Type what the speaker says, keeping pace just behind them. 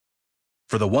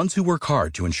For the ones who work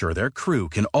hard to ensure their crew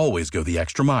can always go the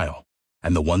extra mile,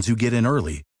 and the ones who get in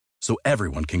early so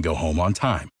everyone can go home on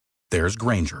time, there's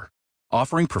Grainger,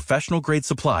 offering professional-grade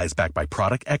supplies backed by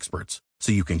product experts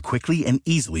so you can quickly and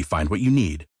easily find what you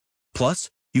need. Plus,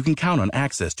 you can count on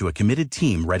access to a committed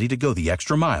team ready to go the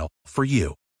extra mile for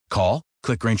you. Call,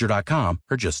 click Grainger.com,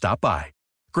 or just stop by.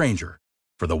 Grainger,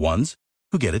 for the ones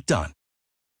who get it done.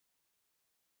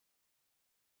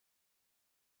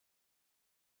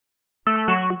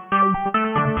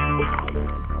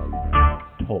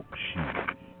 Talk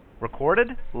shit.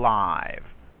 Recorded live.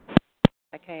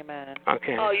 I came in.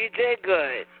 Okay. Oh, you did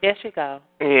good. There you go.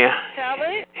 Yeah. Tell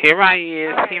it. Here I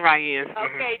is. Right. Here I is.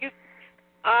 Okay,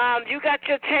 you got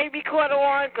your tape recorder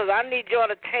on? Because I need you on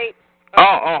the tape.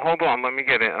 Oh, hold on. Let me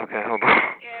get it. Okay, hold on. Okay.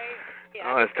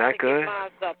 Yeah, Oh, is that good?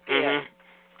 Mine's up there.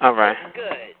 All right.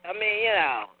 Good. I mean, you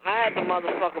know, I had the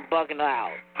motherfucker bugging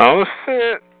out. Oh,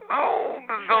 shit. Oh,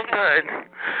 that's so good.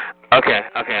 Okay,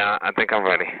 I think I'm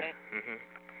ready. Okay.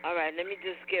 All right, let me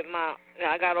just get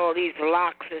I got all these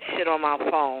locks and shit on my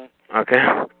phone. Okay.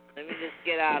 Let me just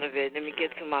get out of it. Let me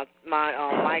get to my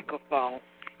microphone.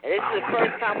 And this is the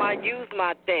first time I use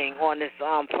my thing on this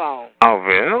phone. Oh,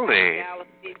 really?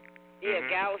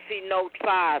 Galaxy Note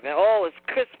 5. And it's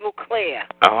crystal clear.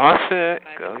 Oh, shit.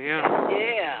 Go, yeah.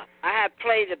 Yeah. I had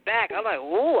played it back. I'm like,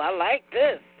 ooh, I like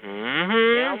this.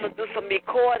 Yeah, I'm going to do some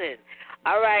recording.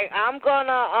 All right, I'm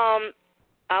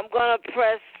gonna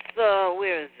press,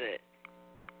 where is it?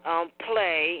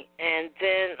 Play, and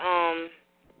then,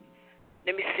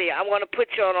 let me see. I'm going to put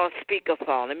you on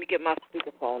speakerphone. Let me get my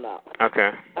speakerphone up.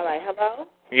 Okay. All right, hello?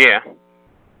 Yeah.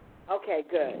 Okay,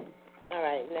 good. All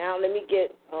right, now let me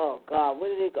get, oh, God, where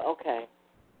did it go? Okay.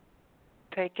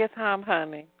 Take your time,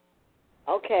 honey.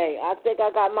 Okay, I think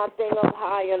I got my thing up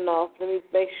high enough. Let me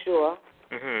make sure.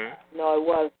 No, it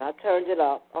wasn't. I turned it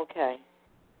up. Okay.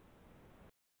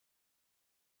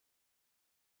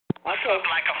 Okay.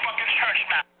 Like a fucking church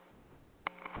mouse.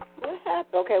 What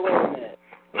happened? Okay, wait a minute.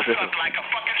 Like a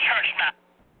fucking church mouse.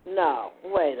 No,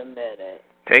 wait a minute.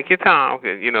 Take your time.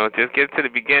 Just get to the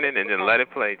beginning and then let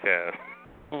it play, child.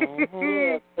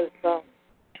 Yeah, but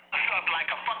like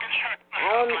a fucking church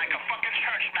mouse. Like a fucking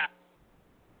church mouse.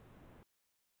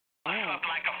 Like a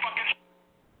fucking.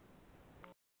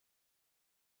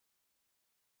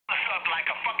 Like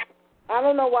a fucking. I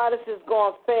don't know why this is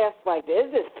going fast like this.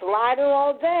 Is it sliding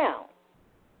all down?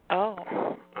 Oh.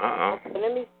 Uh-oh. Okay,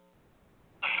 let me.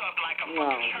 Like a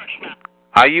fucking church mouse.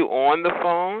 Are you on the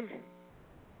phone?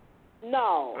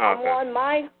 No, Okay. I'm on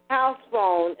my house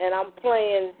phone and I'm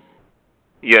playing.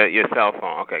 Your cell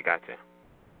phone. Okay, gotcha.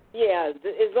 Yeah,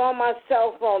 it's on my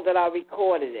cell phone that I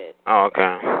recorded it. Oh,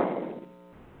 okay.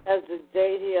 That's the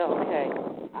date here. Okay.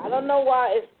 I don't know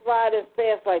why it's sliding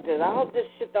fast like this. I hope this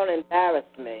shit don't embarrass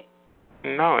me.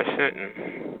 No, it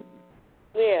shouldn't.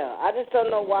 Yeah, I just don't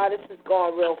know why this is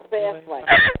going real fast like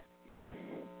this.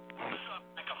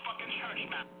 Like a fucking church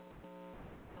mouse.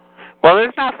 Well,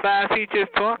 it's not fast. He's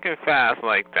just talking fast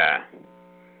like that.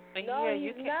 No,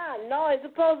 he's not. No, it's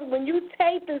supposed to, when you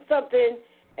taping something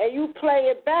and you play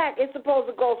it back, it's supposed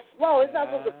to go slow. It's not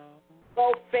supposed to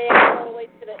go fast all the way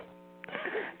to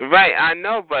the... Right, I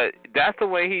know, but that's the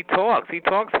way he talks. He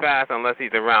talks fast unless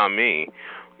he's around me,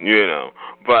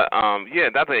 But, yeah,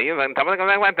 that's what he's like,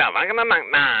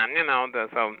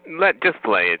 so just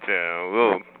play it,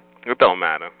 it don't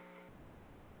matter.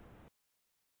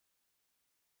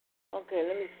 Okay,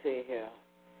 let me see here.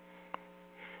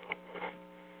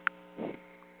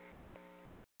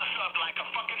 Like a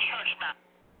fucking church mouse.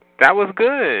 That was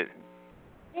good.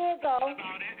 Here you go.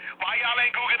 Why y'all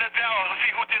ain't Google Adele to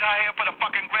see who did her hair for the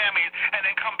fucking Grammys and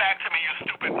then come back to me, you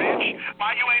stupid bitch?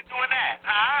 Why you ain't doing that,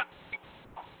 huh?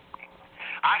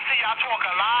 I see y'all talk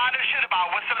a lot of shit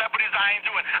about what celebrities I ain't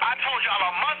doing. I told y'all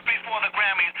a month before the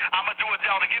Grammys I'm going to do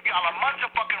Adele to give y'all a month to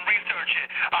fucking research it.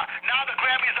 Now the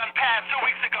Grammys passed 2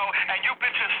 weeks ago and you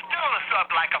bitches still a sub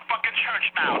like a fucking church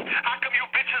mouse. How come you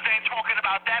bitches ain't talking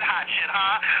about that hot shit,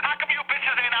 huh? How come you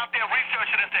bitches ain't out there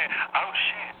researching and saying, oh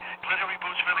shit, Glittery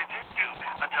Boots really did do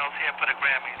Adele's hair for the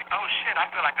Grammys. Oh shit, I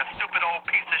feel like a stupid old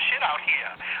piece of shit out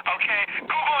here. Okay?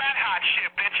 Google that hot shit,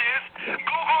 bitches.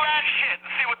 Google that shit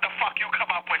and see what the fuck you come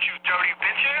up with, you dirty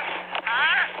bitches.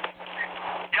 Huh?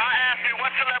 Y'all asked me what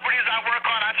celebrities I work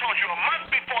on. I told you a month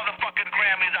before the fucking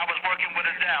Grammys I was working with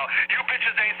Adele. You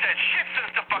bitches ain't said shit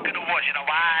since the fucking awards. You know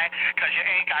why? Because you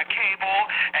ain't got cable.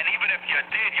 And even if you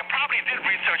did, you probably did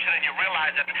research it and you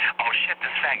realized that, oh shit,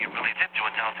 this faggot really did do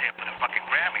Adele's hair for the fucking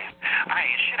Grammys. I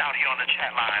ain't shit out here on the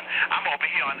chat line. I'm over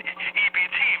here on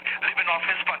EBT living off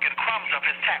his fucking crumbs of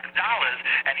his tax dollars,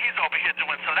 and he's over here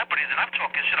doing celebrities, and I'm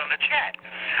talking shit on the chat.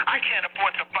 I can't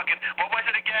afford to fucking, what was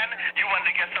it again? You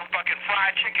wanted to get some fucking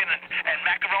fried chicken and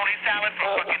macaroni salad from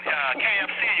fucking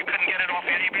KFC, and you couldn't get it off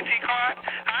your EBT card?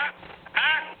 Huh?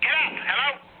 Get up. Hello?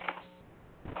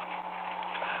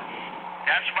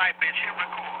 That's right, bitch. Hit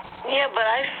record. Yeah, but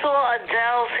I saw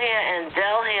Adele's hair, and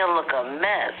Adele's hair look a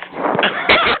mess.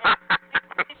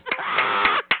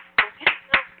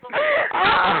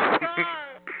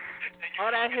 Oh,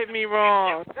 that hit me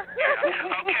wrong. Okay.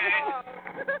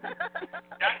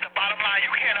 That's the bottom line.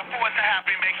 You can't afford to have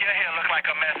me make your hair look like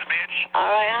a mess, bitch. All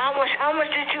right, how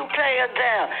much did you pay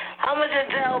Adele? How much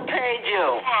Adele paid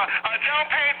you? Adele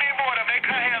paid me more to make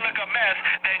her hair look a mess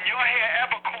than your hair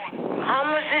ever cost. How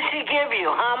much did she give you?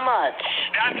 How much?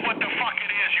 That's what the fuck it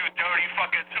is, you dirty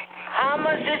fucking tooth. How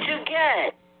much did you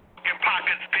get? Your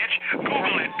pockets, bitch.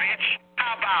 Google it, bitch.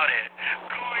 How about it?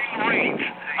 Going rate.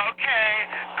 Okay.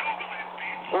 Google it,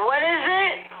 bitch. What is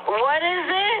it? What is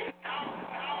it?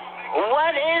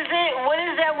 What is it? What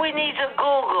is that we need to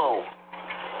Google?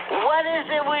 What is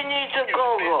it we need to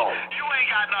Google? You ain't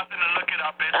got nothing to look it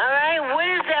up in. All right, what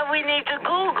is that we need to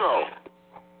Google?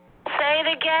 Say it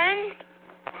again.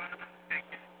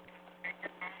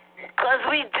 Because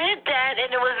we did that and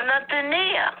there was nothing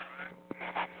there.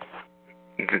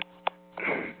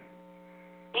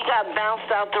 He got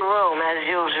bounced out the room as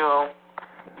usual.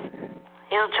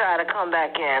 He'll try to come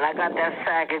back in. I got that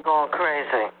faggot going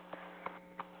crazy.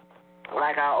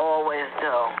 Like I always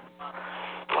do.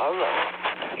 All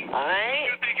right?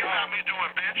 You think you have me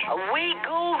doing, bitch? We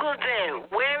Googled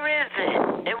it. Where is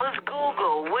it? It was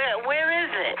Google. Where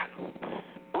is it?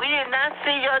 We did not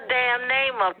see your damn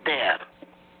name up there.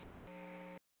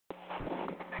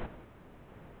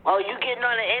 Oh, you getting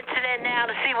on the internet now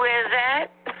to see where it's at?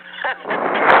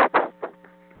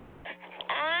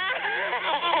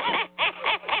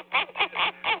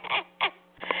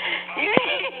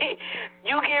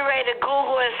 You get ready to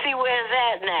Google and see where it's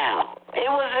at now.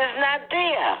 It's not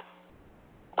there.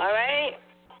 All right?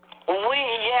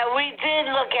 We did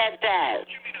look at that.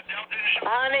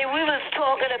 Honey, we was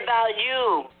talking about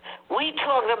you. We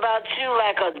talking about you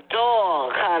like a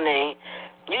dog, honey.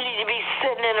 You need to be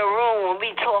sitting in a room when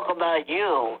we talk about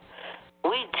you.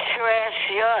 We trash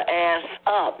your ass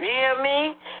up. You hear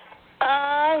me?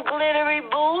 Glittery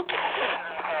boots.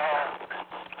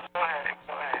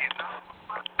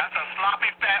 That's a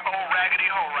sloppy, fat, old raggedy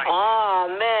hoe right there. Oh,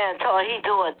 man. Thought he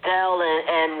do Adele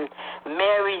and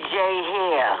Mary J.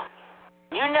 hair.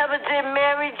 You never did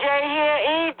Mary J. hair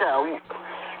either.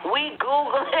 We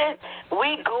Googled it.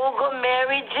 We Googled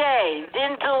Mary J.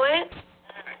 Didn't do it.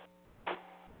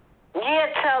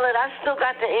 Yeah, tell it. I still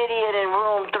got the idiot in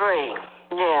room 3.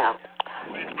 Yeah.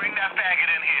 Bring that faggot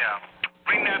in here.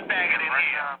 Bring that faggot in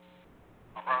here.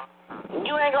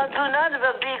 You ain't gonna do nothing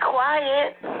but be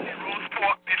quiet. Roast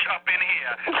pork bitch up in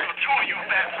here. So 2 of you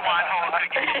fat swine hoes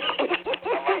together.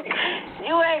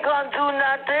 You ain't gonna do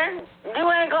nothing. You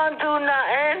ain't gonna do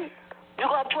nothing. You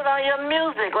gonna put on your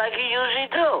music like you usually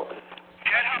do.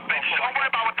 Get her, bitch. Don't worry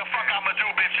about what the fuck I'ma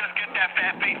do, bitch. Just get that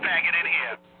fat face faggot in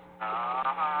here.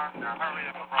 Now hurry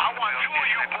up. I want 2 of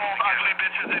you bald, ugly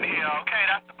bitches in here, okay?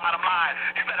 That's the bottom line.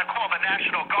 You better call the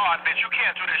National Guard, bitch. You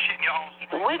can't do this shit in your own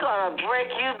street. We gonna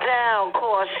break you down,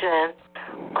 Caution.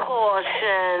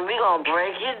 Caution. We gonna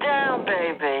break you down,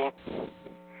 baby.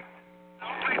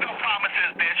 Don't make no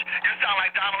promises, bitch. You sound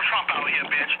like Donald Trump out here,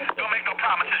 bitch. Don't make no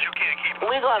promises you can't keep.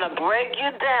 We gonna break you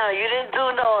down. You didn't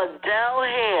do no Adele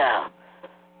hair.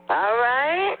 All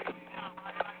right?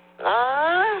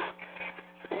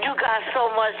 You got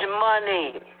so much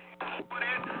money.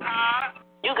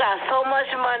 You got so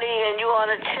much money and you on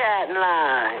a chat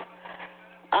line.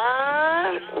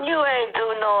 You ain't do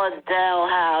no Adele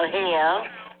hair.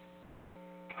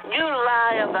 You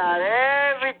lie about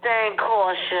everything,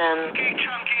 Caution. Big,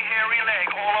 chunky, hairy leg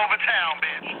all over town,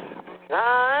 bitch.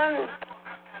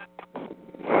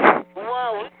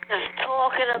 Well, we just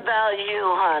talking about you,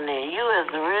 honey. You is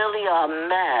really a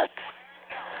mess.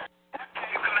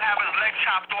 You're going to have his leg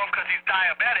chopped off because he's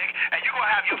diabetic, and you're going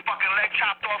to have your fucking leg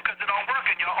chopped off because it don't work,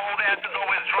 and your old ass is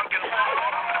always drunk and falling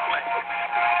all over the place.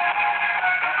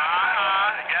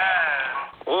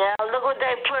 Yeah. Yeah, look what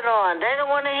they put on. They don't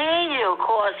want to hear you,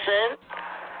 Caution.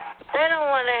 They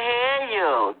don't want to hear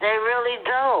you. They really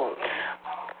don't.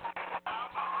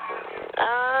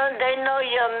 They know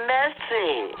you're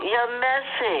messy. You're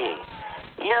messy.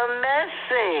 You're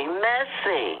messy.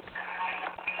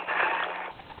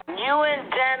 You and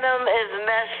Denim is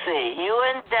messy. You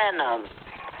and Denim.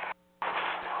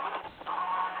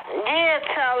 Yeah,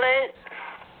 tell it.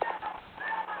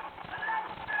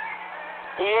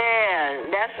 Yeah,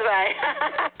 That's right.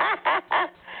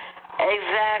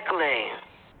 Exactly.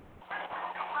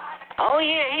 Oh,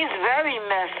 yeah, he's very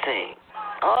messy.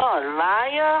 Oh,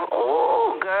 liar?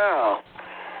 Oh, girl.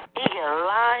 He can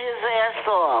lie his ass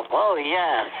off. Oh,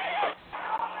 yes.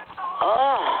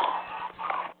 Oh,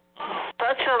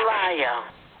 such a liar.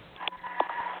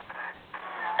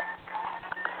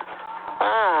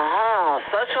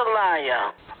 Such a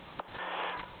liar.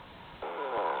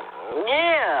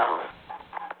 Yeah.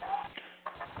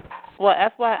 Well,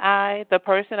 FYI, the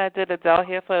person that did Adele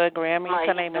here for the Grammys,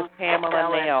 her name is Pamela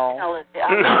Neal.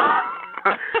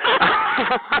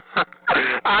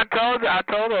 I told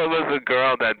her it was a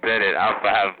girl that did it.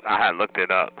 I had looked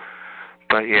it up,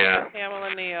 but yeah.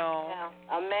 Pamela Neal. Yeah.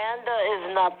 Amanda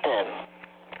is nothing.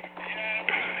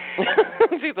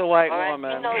 She's a white right,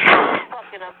 woman. You know she's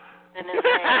fucking up in his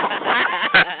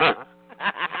hand.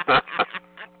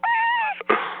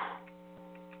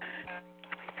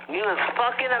 You was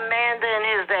fucking Amanda in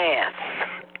his ass.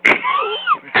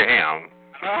 Damn.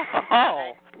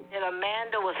 Oh. And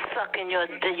Amanda was sucking your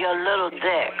little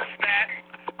dick. Fat,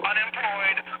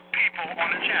 unemployed people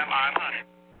on the chat line, honey.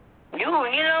 You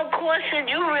know, Caution,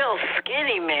 you real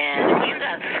skinny, man. You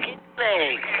got skinny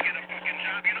legs.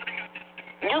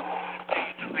 You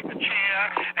like a chair,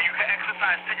 and you can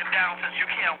exercise sitting down since you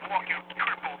can't walk, you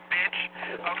crippled bitch.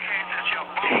 Okay, since you're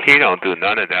bony. He don't do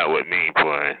none of that with me,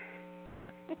 boy.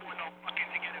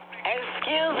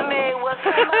 Excuse me, will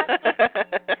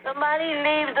somebody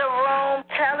leave the room?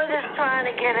 Tell her it's trying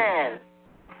to get in.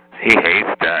 He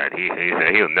hates that. He hates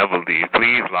that. He'll never leave.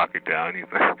 Please lock it down.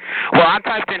 He's like, well, I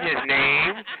typed in his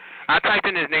name.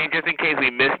 Just in case we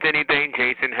missed anything.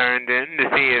 Jason Herndon to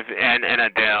see if and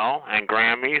Adele and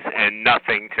Grammys and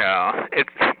nothing, child. It's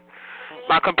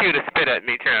my computer spit at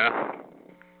me, child.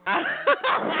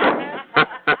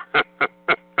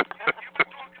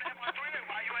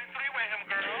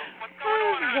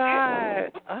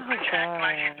 God. Oh, Like he's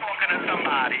God. talking to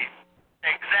somebody.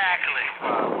 Exactly.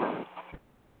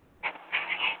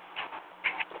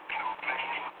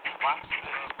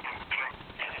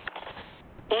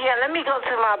 Yeah, let me go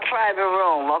to my private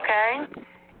room, okay?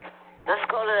 Let's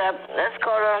go to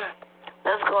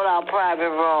our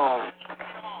private room.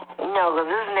 You know, 'cause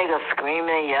this nigga screaming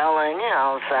and yelling, you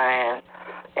know what I'm saying?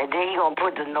 And then he gonna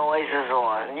put the noises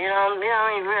on. You know,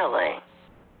 really.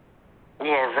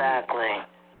 Yeah, exactly.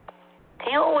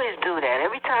 He always do that.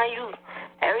 Every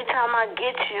time I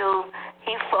get you,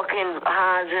 he fucking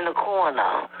hides in the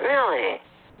corner. Really.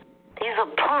 He's a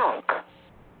punk.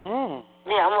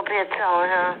 Yeah, I'm up here telling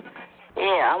her.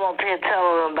 Yeah, I'm up here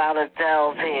telling him about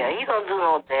Adele's hair. He don't do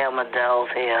no damn Adele's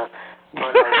hair.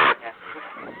 But, no,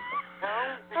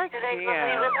 they ain't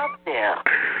even up there.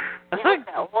 We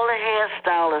got all the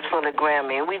hairstylists for the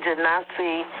Grammy, and we did not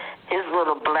see his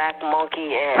little black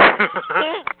monkey ass.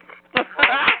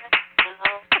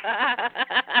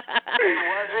 It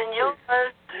wasn't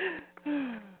yours.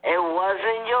 It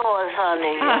wasn't yours,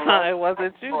 honey. It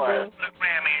wasn't you, bro. The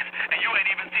Grammys, and you ain't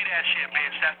even see that shit,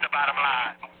 bitch. That's the bottom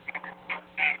line.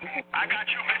 I got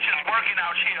you bitches working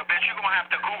out here, bitch. You're gonna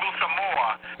have to Google some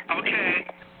more, okay?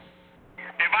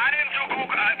 If I didn't do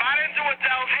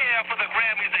Adele's hair for the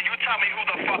Grammys, then you tell me who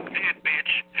the fuck did,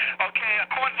 bitch. Okay,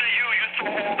 according to you, you saw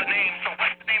all the names, so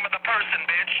what's the name of the person,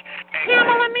 bitch?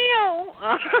 Pamela Neal.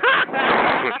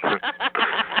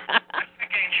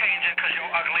 This ain't changing because your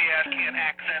ugly ass can't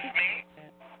access me.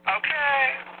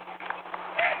 Okay?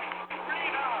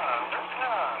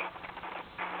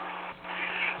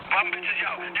 Bum bitches,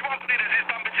 yo, you won't believe this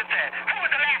bum bitches said, who was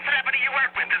the last celebrity you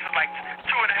worked with? This is like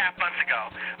 2.5 months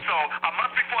ago. So a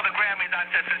month before the Grammys, I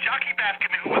said, since y'all keep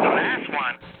asking me who was the last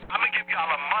one, I'm going to give y'all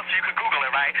a month so you can Google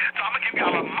it, right? So I'm going to give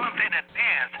y'all a month in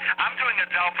advance. I'm doing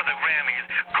Adele for the Grammys.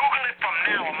 Google it from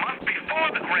now, a month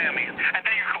before the Grammys, and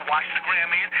then you can watch the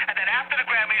Grammys. And then after the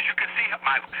Grammys, you can see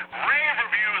my rave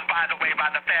reviews, by the way,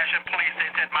 by the Fashion Police.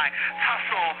 They said my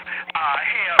tussles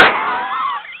hair.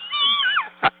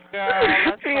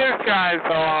 This guy's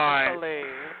on.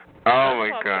 Oh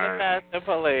my God. The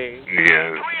police.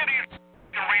 Yes. 3 of these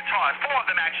retards, 4 of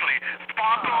them actually.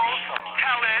 Sparkles,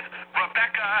 Tell It,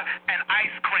 Rebecca, and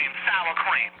Ice Cream, Sour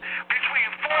Cream. Between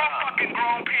 4 fucking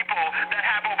grown people that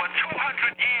have over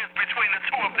 200 years between the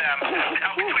 2 of them,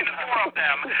 between the 4 of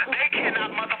them, they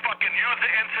cannot motherfucking use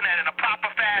the internet in a proper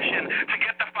fashion to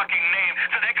get the fucking name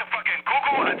so they can fucking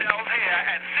Google Adele's hair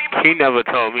and see. He never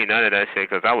told me none of that shit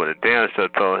because I would have damn sure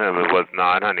told him it was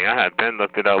not, honey. I had been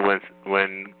looked it up when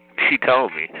she told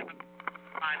me.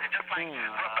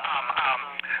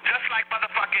 Just like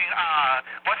motherfucking,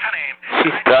 what's her name?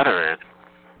 She's stuttering.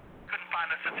 Couldn't find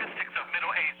the statistics of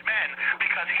middle-aged men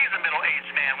because he's a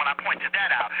middle-aged man when I pointed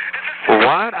that out. It's the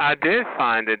What? I did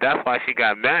find it. That's why she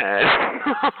got mad.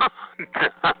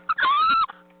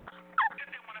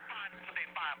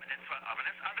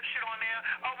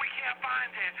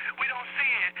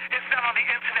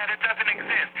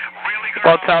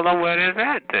 Well, tell them where it is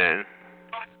at then.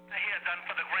 Done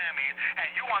for the Grammys, and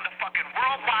you on the fucking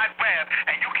World Wide Web,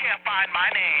 and you can't find my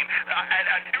name,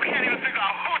 and you can't even figure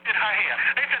out who did her hair.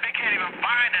 They said they can't even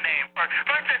find a name.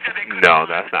 First they said they couldn't. No,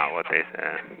 that's not what they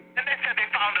said. And they said they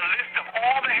found a list of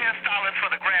all the hairstylists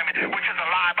for the Grammy, which is a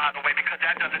lie, by the way, because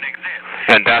that doesn't exist.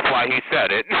 And that's why he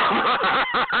said it.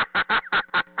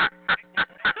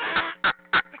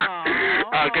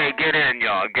 Okay, get in,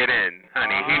 y'all. Get in.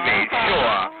 Honey, he made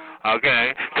sure.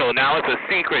 Okay? So now it's a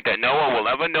secret that no one will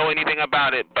ever know anything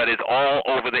about it, but it's all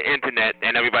over the internet,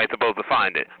 and everybody's supposed to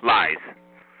find it. Lies.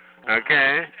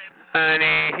 Okay?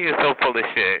 Honey, he is so full of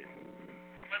shit.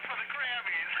 But for the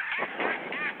Grammys.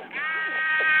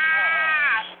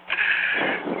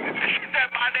 She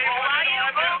said my name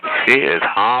was on there. She is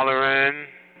hollering.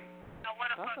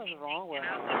 Something's wrong with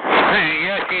her.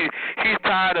 Yeah, she's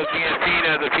tired of being seen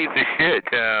as a piece of shit,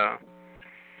 child.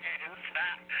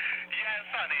 Yes,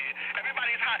 honey.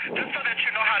 Everybody's hot. Just so that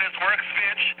you know how this works,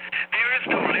 bitch, there is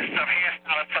no list of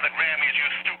hairstylists for the Grammys, you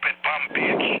stupid bum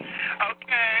bitch.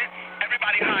 Okay?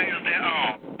 Everybody hires their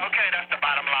own. Okay, that's the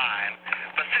bottom line.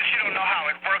 But since you don't know how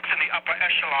it works in the upper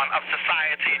echelon of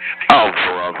society... Oh,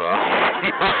 brother.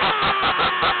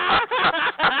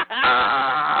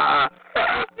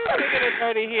 Get a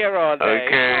dirty hair all day.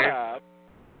 Okay. I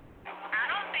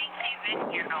don't think she's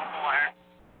in here no more.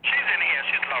 She's in here.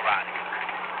 She's low riding.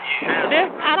 Yeah.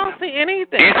 I don't see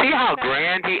anything. You see how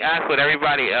grand he acts with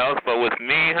everybody else, but with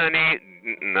me, honey,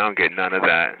 I don't get none of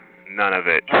that. None of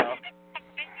it. Yes,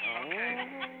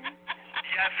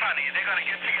 honey. They're going to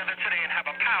get together today and have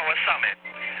a power summit.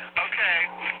 Okay.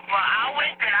 Well, I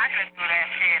wish that I could do that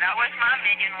shit. I wish my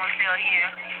minion was still here.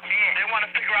 Yeah. They want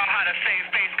to figure out how to save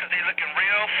face because they're looking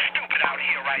real stupid out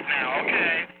here right now,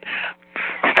 okay?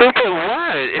 Stupid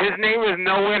what? His name is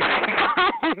nowhere to be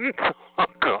found. Oh,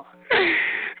 God.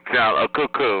 Child, a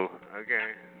cuckoo. Okay.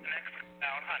 Next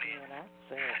down, honey. Yeah,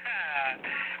 that's it.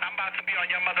 I'm about to be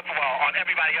on your on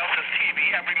everybody else's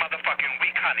TV every motherfucking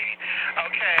week, honey.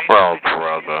 Okay? Well,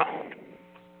 brother.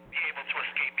 Be able to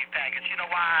escape me, faggots. You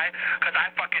know why? Because I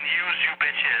fucking use you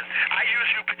bitches. I use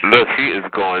you bitches. Look, she is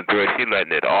going through it. She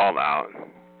letting it all out. Go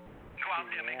out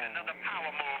there and make another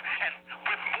power move, and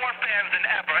with more fans than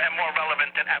ever and more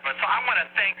relevant than ever. So I want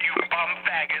to thank you, bum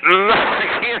faggots.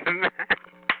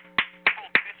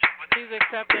 She's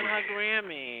accepting her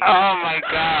Grammy. Oh, my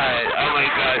God. Oh, my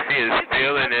God. She is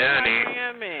stealing it, honey.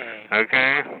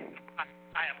 Okay?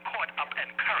 I am caught up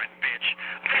and current, bitch.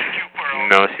 Thank you for...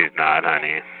 No, she's not,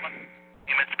 honey.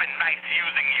 It's been nice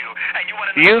using you. And you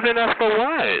want to... Using us for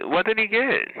what? What did he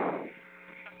get?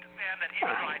 Understand that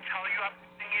even though I tell you I'm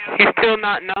using you... He's still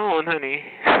not known, honey.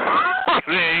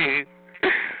 Please.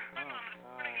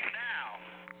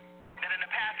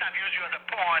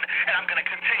 And I'm going to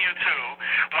continue to.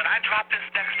 When I drop this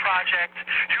next project,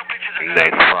 you bitches are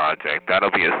Next project.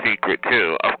 That'll be a secret,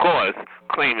 too. Of course,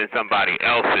 claiming somebody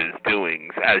else's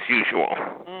doings, as usual.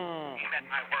 That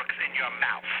my work's in your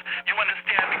mouth. You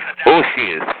understand? Because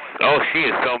she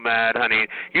is so mad, honey.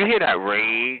 You hear that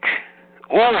rage?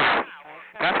 Oh,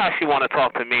 that's how she want to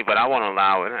talk to me, but I won't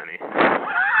allow it, honey.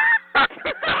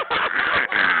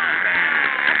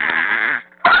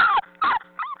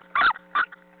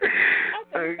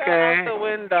 Okay. Out the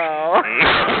window.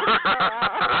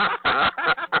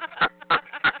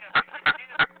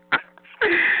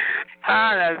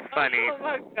 Ah, that's funny. Oh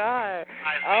my God.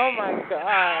 Oh my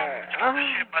God. Come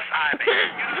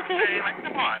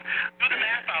on. Do the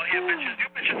math out here, bitches. You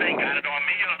bitches ain't got it on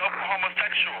me. You're a local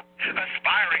homosexual.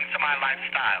 Aspiring to my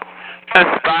lifestyle.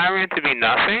 Aspiring to be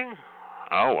nothing?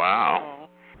 Oh, wow.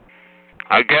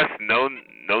 I guess no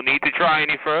need to try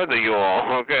any further, you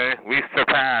all. Okay? We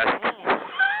surpassed.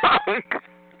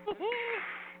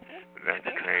 That's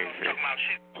crazy.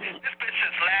 This bitch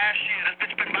since last year, this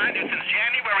bitch been mind you since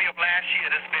January of last year,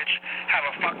 this bitch have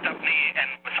a fucked up knee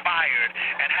and was fired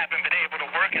and haven't been able to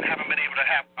work and haven't been able to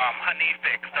have her knee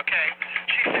fixed, okay?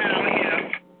 She sat out here,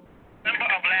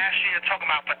 November of last year, talking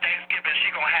about for Thanksgiving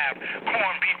she gonna have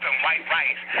corned beef and white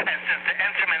rice, and since the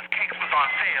Entenmann's cakes was on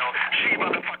sale, she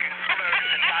motherfucking splurged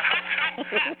and got her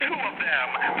two of them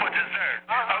for dessert,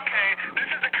 okay? This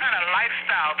is the kind of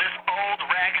lifestyle this old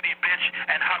raggedy bitch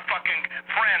and her fucking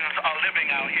friends are living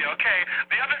out here, okay?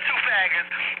 The other two faggots,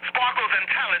 Sparkles and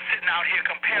Tallis, sitting out here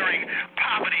comparing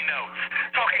poverty notes,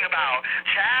 talking about,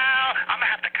 child, I'm gonna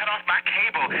have to cut off my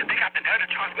cable. They got the nerve to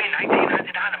charge me $19.99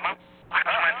 a month. I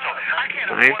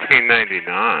can't afford that.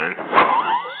 $19.99.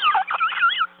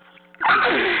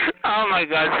 Oh my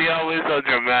God, she always so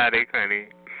dramatic, honey.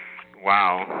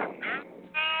 Wow. I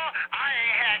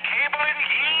ain't had cable in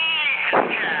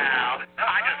years, child.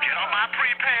 I just get on my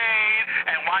prepaid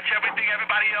and watch everything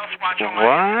everybody else watch on my.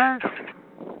 What?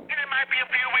 It might be a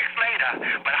few weeks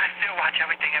later, but I still watch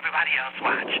everything everybody else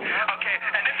watch. Okay,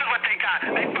 and this is what they got.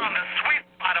 They found the sweet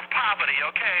spot of poverty,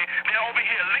 okay? They're over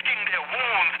here licking their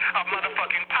wounds of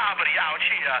motherfucking poverty out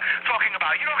here, talking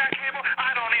about, you don't got cable?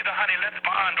 I don't either, honey. Let's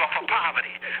bond off of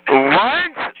poverty.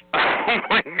 What? Oh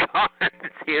my God.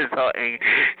 She is so angry.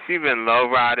 She been low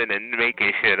riding and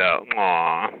making shit up.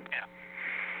 Aw. Yeah.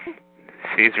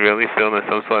 She's really feeling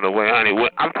some sort of way, honey.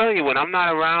 I'm telling you, when I'm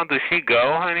not around, does she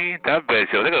go, honey? That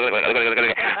bitch. I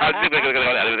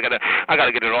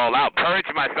gotta get it all out. Purge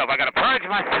myself. I gotta purge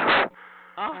myself.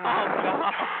 Oh,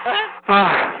 God.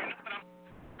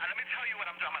 Let me tell you what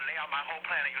I'm doing. I'm gonna lay out my whole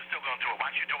plan, and you're still gonna do it.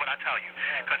 Why don't you do what I tell you?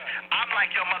 Because I'm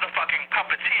like your motherfucking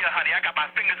puppeteer, honey. I got my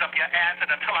fingers up your ass, and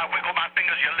until I wiggle my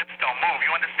fingers, your lips don't move.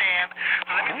 You understand?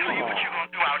 So let me tell you what you're gonna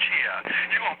do out here.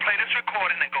 You're gonna play this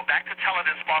recording and go back to telling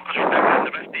this Marcus, Rebecca, and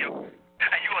the rest of you, and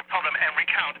you're gonna tell them and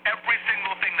recount every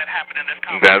single thing that happened in this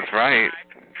conversation. That's right. I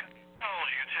told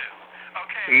you to.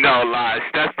 Okay. No lies.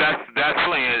 That's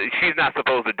playing. She's not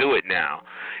supposed to do it now.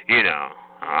 You know,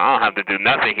 I don't have to do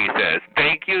nothing. He says,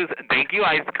 "Thank you,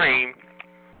 ice cream."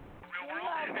 Real world,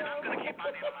 and I'm gonna keep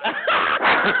my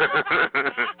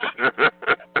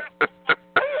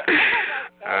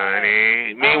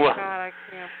Honey, meanwhile, God, I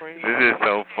can't breathe. this is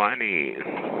so funny.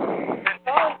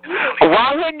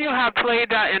 Why wouldn't you have played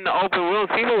that in the open room?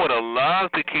 People would have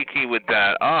loved to kiki with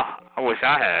that. Oh, I wish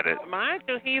I had it. Mind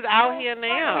you, he's out here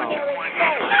now.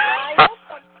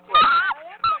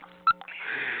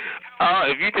 Oh,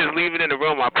 if you just leave it in the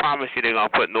room, I promise you they're going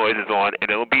to put noises on, and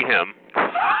it'll be him.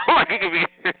 Like it could be him.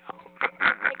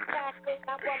 Exactly.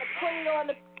 I'm going to put it on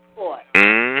the board.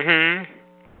 Mm-hmm.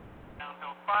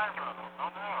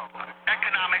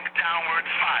 Economic downward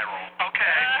spiral.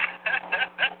 Okay.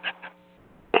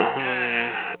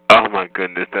 Oh, my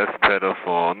goodness, that's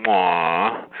pitiful.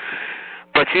 Aww.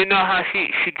 But you know how she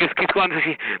just keeps going,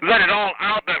 she let it all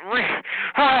out.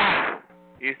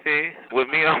 You see? With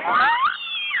me on.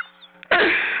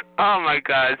 Oh, my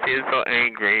God, she is so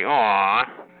angry. Aw,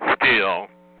 still.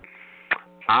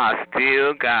 I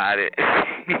still got it.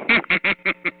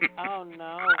 Oh,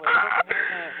 no.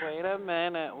 Wait a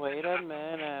minute.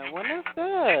 When is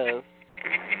this?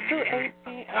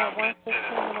 2:18 at 1:15 in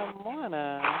the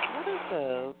morning. What is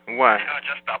this? What?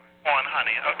 Just a porn,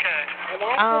 honey, okay? And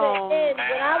after the end,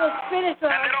 when I was finished,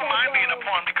 And they don't mind being a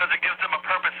porn because it gives them a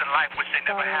purpose in life which they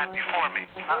never had before me.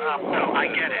 No, I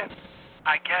get it.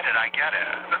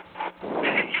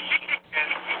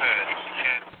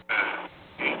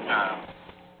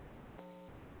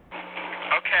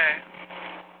 Okay.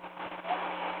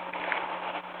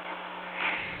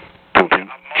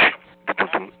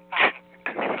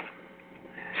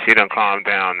 She done calmed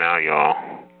down now, y'all.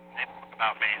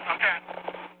 About me, okay?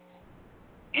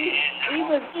 he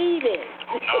was eating. Anyway,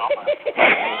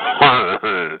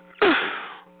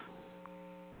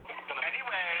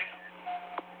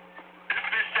 this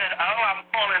bitch said, oh, I'm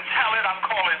calling Talent, I'm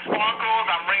calling Sparkles,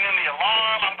 I'm ringing the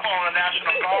alarm, I'm calling the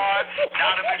National Guard.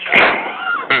 Now the bitch is...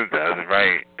 That's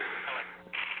right.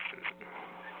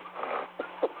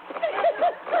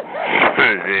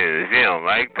 She don't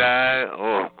like that.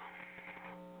 Oh.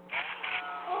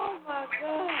 Oh, my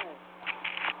God.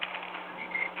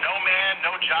 No man,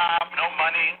 no job, no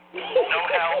money, no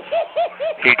help.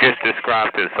 He just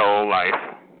described his whole life.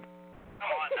 Come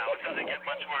on now, it doesn't get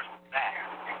much worse than that.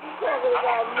 You're talking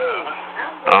about me.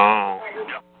 Oh.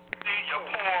 You're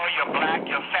poor, you're black,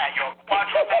 you're fat, you're a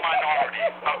quadruple minority,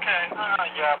 okay?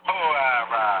 You're poor,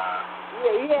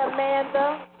 Yeah, Amanda.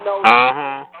 No.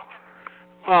 Uh-huh.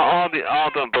 Well, all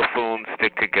the buffoons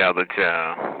stick together,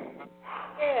 child.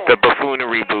 Yeah. The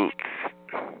buffoonery boots.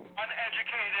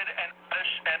 uneducated and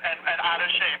out of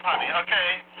shape, honey, okay?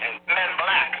 And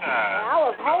black. I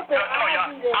was hoping No,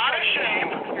 you're out of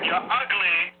shape, you're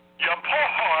ugly, you're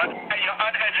poor, and you're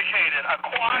uneducated. A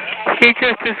quadruple. He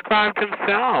just described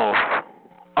himself.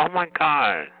 Oh, my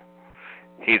God.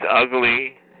 He's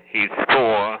ugly, he's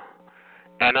poor,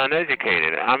 and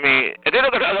uneducated. I mean,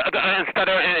 instead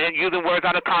of using words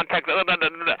out of context,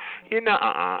 you know,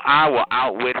 I will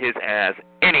outwit his ass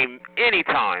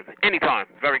anytime.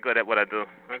 Very good at what I do.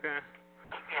 Okay.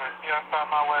 Your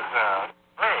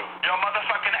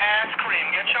motherfucking ass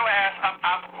cream. Get your ass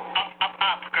up,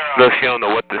 girl. Look, she don't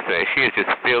know what to say. She is just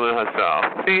feeling herself.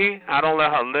 See, I don't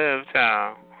let her live,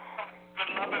 child. Good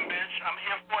loving, bitch. I'm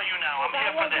here for you now. I'm here I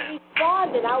for wasn't this.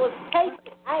 responding. I was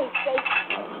taking. I ain't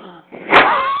taking.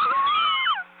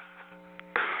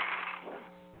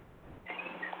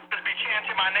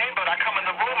 I come in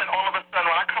the room and all of a sudden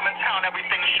when I come in town,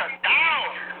 everything's shut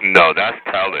down. No, that's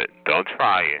tell it. Don't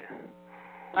try it.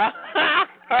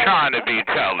 Trying to be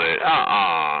tell it.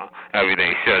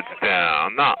 Everything shuts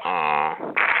down. I'm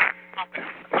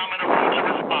in a room to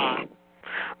respond.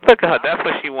 Look at her. That's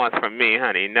what she wants from me,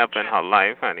 honey. Never in her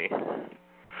life, honey.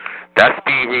 That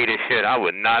speed reader shit, I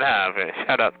would not have it.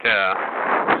 Shut up, Jill.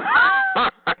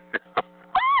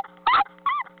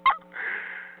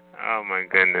 Oh, my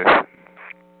goodness.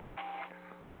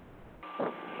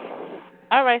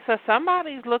 All right, so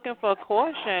somebody's looking for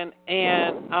caution,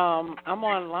 and I'm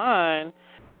online,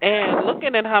 and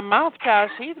looking at her mouth, child,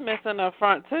 she's missing her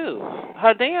front tooth,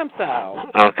 her damn self.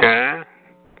 Okay.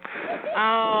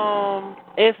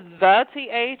 It's the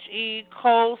THE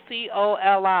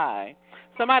COLI.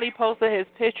 Somebody posted his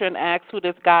picture and asked who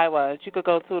this guy was. You could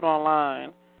go to it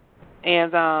online,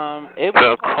 and it was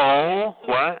The Cole,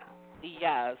 what?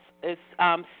 Yes, it's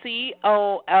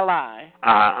COLI.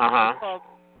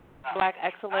 Black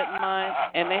Excellent Month,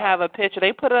 and they have a picture.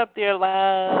 They put it up there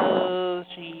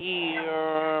last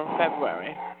year,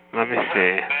 February. Let me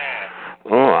see.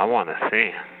 Oh, I want to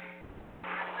see.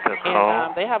 The Cole.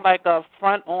 And they have like a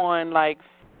front on, like.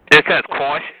 It says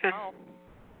caution?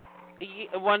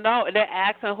 Well, no, they're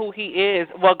asking who he is.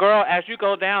 Well, girl, as you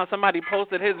go down, somebody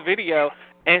posted his video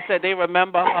and said they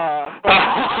remember her.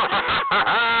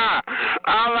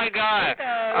 Oh, my God.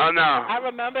 Oh, no. I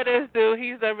remember this dude.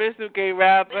 He's the original gay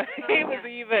rapper. He was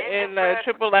either in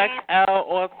XXL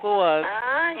or Source.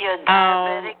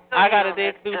 I got to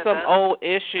dig through some old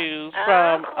issues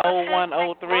from 01,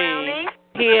 03.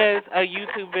 Here's a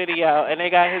YouTube video, and they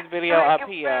got his video up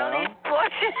here.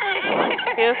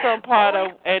 Here's some part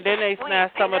of, and then they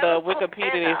snatched some of the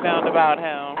Wikipedia they found about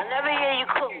him. I never hear you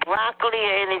cook broccoli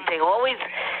or anything. Always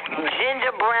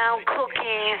ginger brown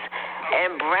cookies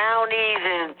and brownies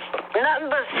and nothing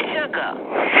but sugar.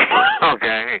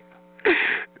 Okay.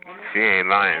 She ain't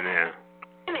lying there.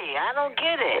 I don't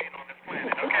get it.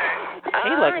 He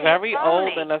looks very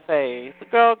old in the face.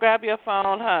 Girl, grab your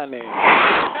phone, honey.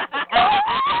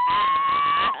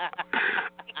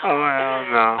 Oh, hell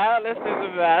no. Oh, this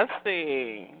is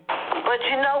messy. But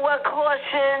you know what,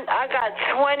 Caution? I got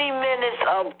 20 minutes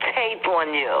of tape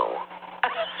on you.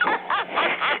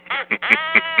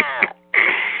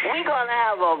 We're going to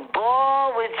have a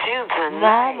ball with you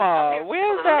tonight. Mama,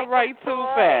 where's that right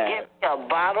tooth at? Get me a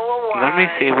bottle of wine. Let me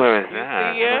see where it's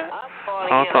at. See it?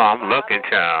 Hold on, I'm looking,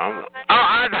 child. Oh,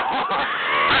 I know.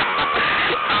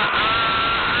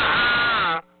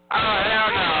 Oh, hell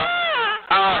no.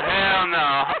 Oh, hell no.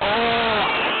 Oh.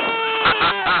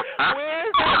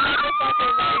 Where's that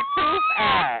motherfucking right tooth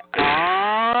at?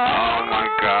 Oh, my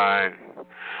God.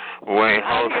 Wait,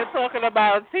 hold on. You're talking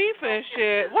about teeth and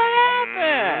shit. What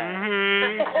happened?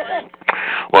 Mm-hmm.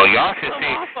 Well, y'all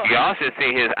should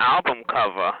see his album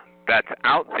cover. That's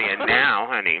out there now,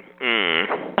 honey.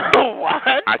 What?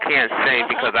 I can't say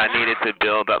because I needed to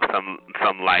build up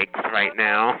some likes right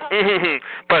now.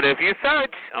 But if you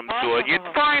search, I'm sure you'd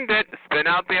find it. It's been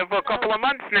out there for a couple of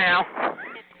months now.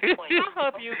 I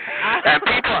hope you.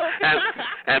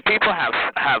 And people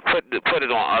have put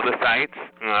it on other sites.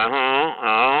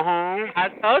 I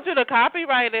told you to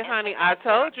copyright it, honey. I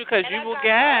told you because you will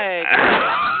gag.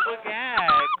 You will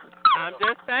gag. I'm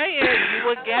just saying, you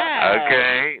were gagged.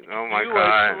 Okay. Oh, my you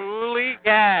God. You were truly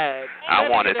gagged. I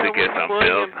wanted to get some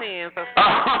bills.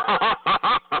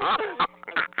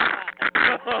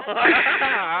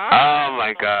 Oh,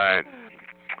 my God.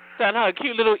 Sent her a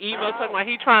cute little email talking about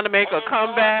he trying to make a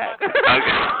comeback.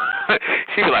 Okay.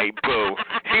 She was like, boo.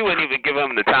 She wouldn't even give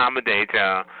him the time of day,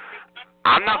 child.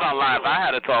 I'm not going to lie. If I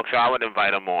had a talk show, I would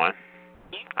invite him on.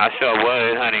 I sure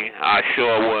would, honey. I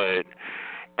sure would.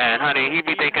 And, honey, he'd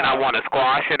be thinking I want to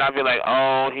squash it. I'd be like,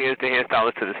 oh, here's the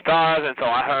hairstylist to the stars. And so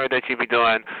I heard that you'd be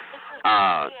doing,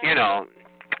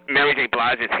 Mary J.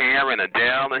 Blige's hair and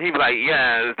Adele. And he'd be like,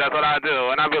 yes, that's what I do.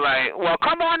 And I'd be like, well,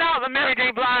 come on out to Mary J.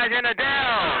 Blige and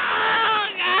Adele.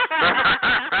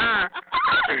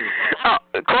 Oh,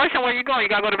 Caution, where you going? You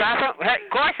got to go to the bathroom? Hey,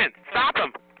 Caution, stop him.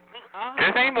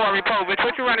 This ain't Maury Povich.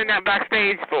 What you running that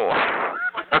backstage for?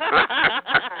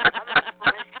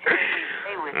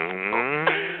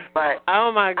 But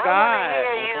oh, my God. I want to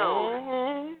hear you.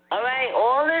 Mm-hmm. All right,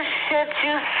 all this shit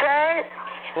you said.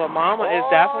 Well, Mama is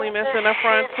definitely missing a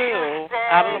front tooth.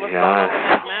 I don't know what's going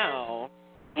on now.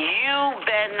 You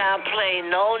better not play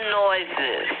no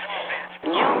noises.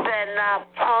 You better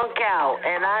not punk out.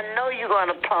 And I know you're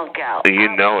going to punk out.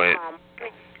 You know it.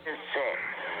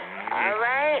 All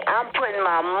right? I'm putting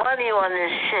my money on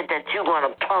this shit that you're going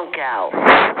to punk out.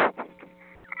 Yes,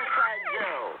 I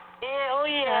do. Yeah, oh,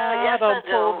 yeah. Yes, I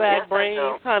pull back yes,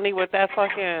 braids, honey, with that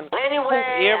fucking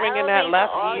earring and that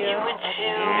left ear.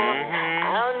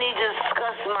 I don't need to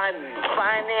discuss my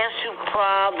financial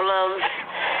problems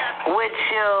with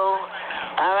you.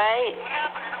 All right?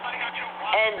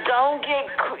 And don't get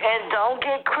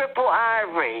cripple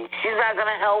Ivory. She's not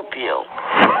gonna help you.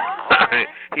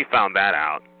 He found that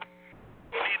out.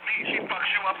 She fucks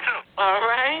you up too. All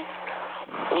right?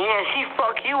 Yeah, she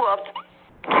fuck you up.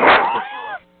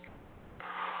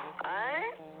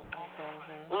 Alright?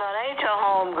 No, that ain't your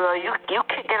home, girl. You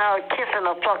kicking her, kissing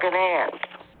her fucking ass.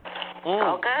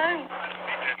 Okay?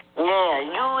 Yeah,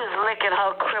 you is licking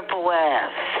her cripple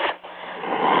ass.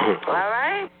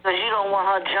 Alright? Because you don't want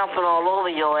her jumping all over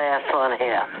your ass on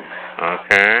here.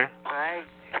 Okay. Alright?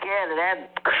 Scared of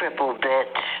that cripple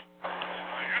bitch.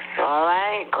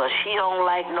 Alright? Because she don't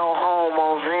like no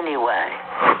homos anyway.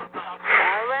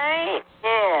 Alright?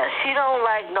 Yeah, she don't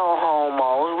like no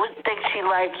homos. What think she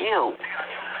like you?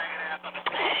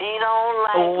 She don't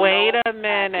like Wait a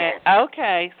minute.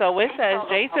 Okay, so it says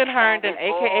Jason Herndon,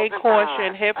 a.k.a.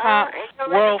 Caution, hip-hop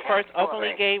world first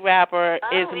openly gay rapper,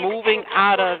 is moving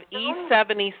out of East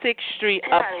 76th Street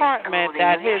apartment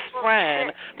that his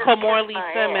friend, Kamorley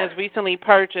Simmons, recently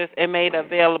purchased and made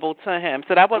available to him.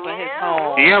 So that wasn't his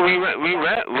home. Yeah, we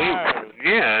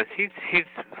yeah, he's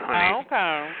honey.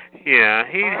 Okay. Yeah,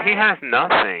 he has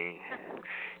nothing.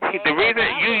 The reason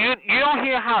you don't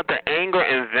hear how the anger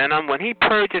and venom, when he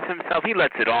purges himself, he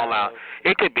lets it all out.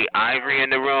 It could be Ivory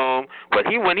in the room, but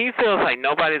when he feels like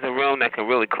nobody's in the room that can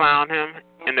really clown him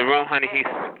in the room, honey,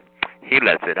 he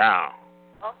lets it out.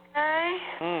 Okay.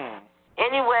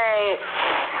 Anyway,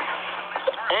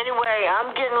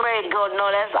 I'm getting ready to go. No,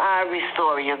 that's Ivory's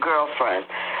story, your girlfriend.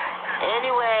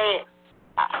 Anyway.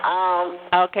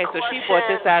 Okay, so she bought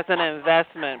this as an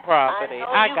investment property.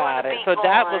 I got it. So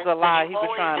that was a lie he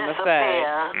was trying to say.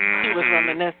 He was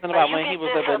reminiscing about when he was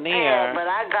a veneer.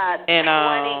 But I got in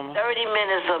 30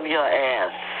 minutes of your ass.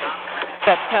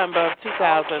 September of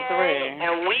 2003. Okay?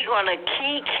 And we gonna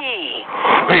kiki.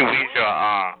 We sure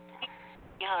are.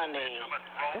 Honey.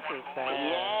 This is sad.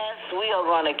 Yes, we are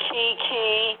gonna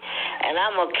kiki, and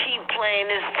I'm gonna keep playing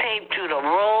this tape to the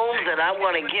rooms, and I'm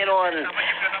gonna get on.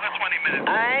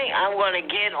 I'm gonna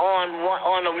get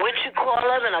on the what you call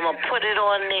it, and I'm gonna put it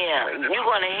on there. You're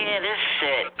gonna hear this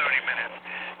shit. 30 minutes.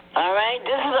 All right,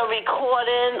 this is a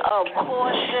recording of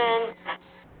Caution,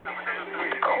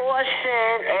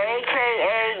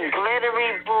 a.k.a.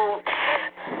 Glittery Boots.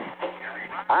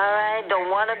 All right, the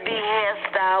wannabe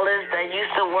hairstylist that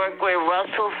used to work with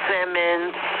Russell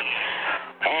Simmons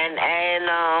and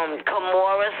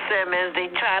Kamora Simmons. They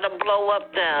try to blow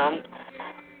up them.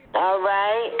 All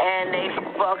right, and they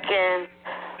fucking,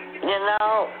 you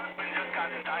know.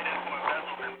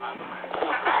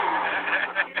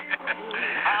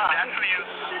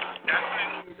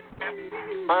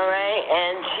 All right,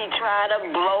 and she tried to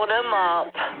blow them up.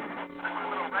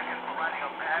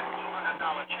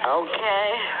 Okay.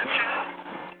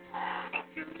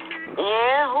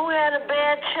 Yeah, who had a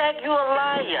bad check? You a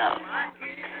liar.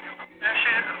 That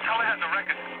shit, Teller has a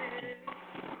record.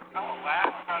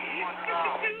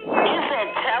 You said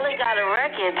Teller got a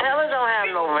record. Teller don't have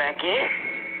no record.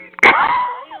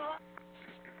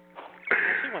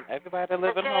 She wants everybody to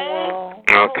live in her world.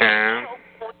 Okay.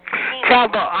 So,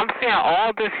 but I'm saying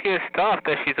all this here stuff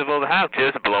that she's supposed to have,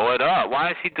 just blow it up.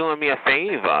 Why is she doing me a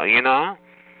favor, you know?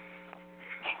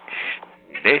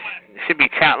 There should be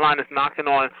chat liners knocking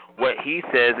on what he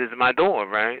says is my door,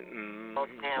 right? Oh,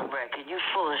 damn record. You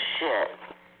full of shit.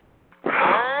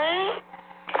 Right?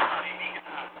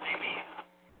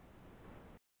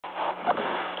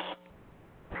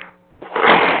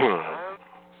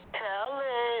 Tell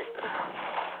it.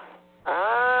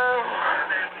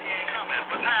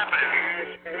 What's happening?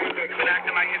 Been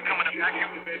acting like he's coming to pack you.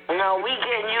 No, we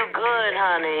getting you good,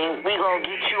 honey. We gonna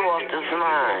get you off this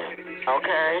line,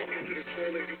 okay?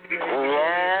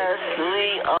 Yes,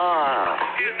 we are.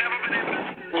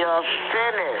 You're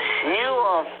finished. You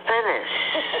are finished.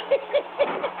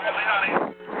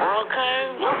 Okay?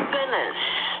 You're finished.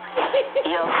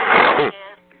 You're finished.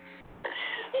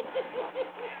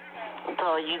 So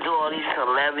you do all these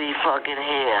celebrity fucking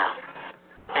hair,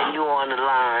 and you on the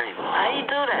line. How you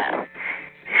do that?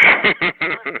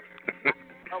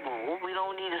 Double. We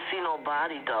don't need to see no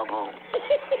body double.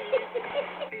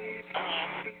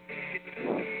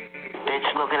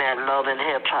 Bitch looking at Love and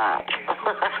Hip Hop.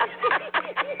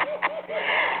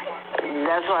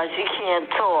 That's why she can't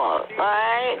talk,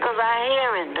 alright? Because I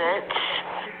hear it, bitch.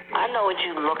 I know what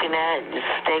you looking at, you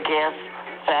stink-ass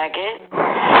faggot.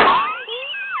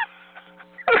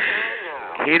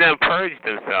 He done purged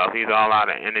himself. He's all out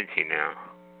of energy now.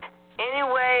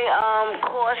 Anyway,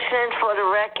 caution for the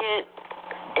record.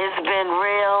 It's been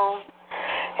real.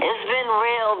 It's been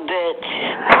real, bitch.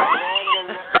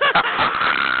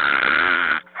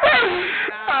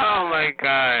 Oh my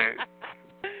God.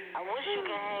 I wish you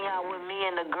could hang out with me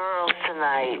and the girls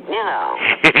tonight, you know.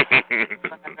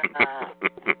 Yeah,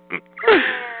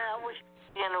 I wish you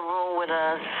could be in the room with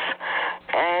us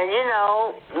and, you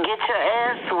know, get your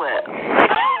ass whipped.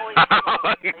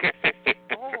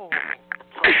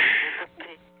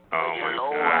 Oh my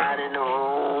low God. ride in the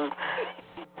room.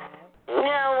 You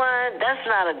know what? That's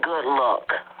not a good look,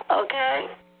 okay?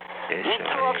 You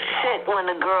talk shit when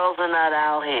the girls are not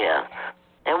out here.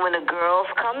 And when the girls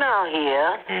come out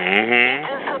here, you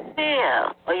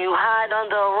disappear. Or you hide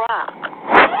under a rock.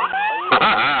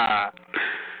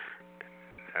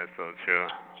 That's so true.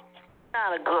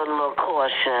 Not a good look,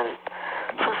 caution.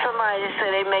 For somebody to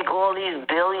say they make all these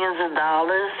billions of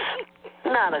dollars,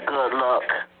 not a good look.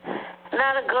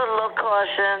 Not a good look,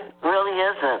 caution. Really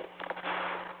isn't.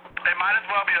 It might as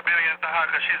well be a billion to her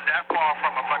because she's that far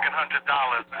from a fucking $100.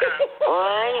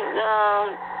 Right?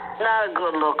 Not a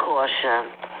good look,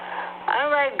 caution. All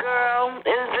right, girl.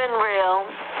 It's been real.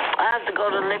 I have to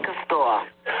go to the liquor store.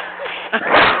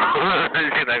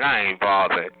 She's like, I ain't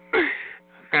bothered.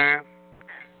 Okay.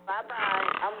 Bye-bye.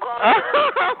 I'm going.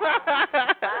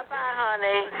 Bye-bye,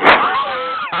 honey.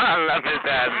 I love his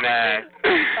ass nag.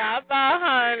 Bye-bye,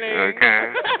 honey. Okay.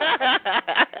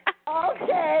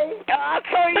 Okay. I'll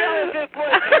tell you this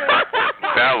was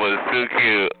That was too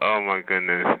cute. Oh, my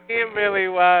goodness. It really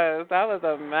was. That was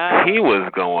a mess. He was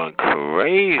going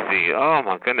crazy. Oh,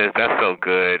 my goodness. That's so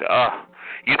good. Oh,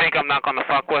 you think I'm not going to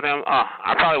fuck with him? Oh,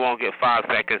 I probably won't get 5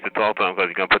 seconds to talk to him because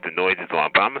he's going to put the noises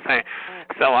on. But I'm going to say,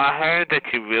 so I heard that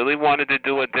you really wanted to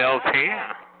do Adele's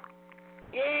hair.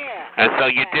 Yeah. And so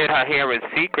you did her hair in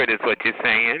secret is what you're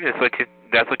saying?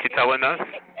 That's what you're telling us?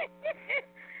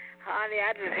 Honey,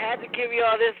 I just had to give you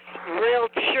all this real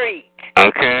treat.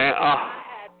 Okay. Oh. I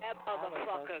had that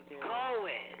motherfucker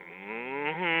going.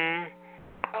 Mm-hmm.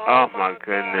 Oh, my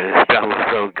goodness. That was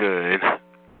so good.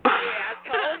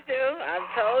 Yeah, I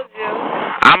told you.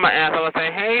 I'm going to ask him and say,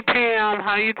 hey, Pam,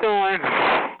 how you doing?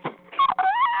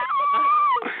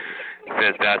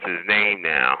 Since that's his name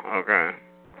now. Okay.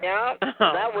 Yeah,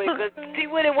 that way. Cause see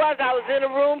what it was? I was in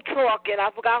a room talking. I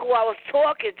forgot who I was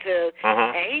talking to.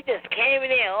 And he just came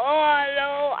in there, oh,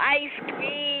 hello, ice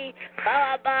cream,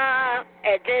 blah, blah, blah.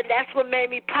 And then that's what made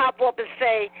me pop up and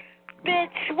say,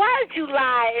 bitch, why did you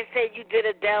lie and say you did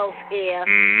Adele's hair?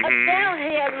 Adele's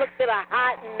hair looked at a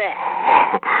hot mess.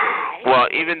 Well,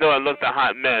 even though it looked a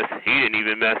hot mess, he didn't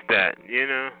even mess that, you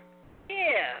know?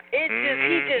 Yeah, he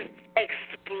just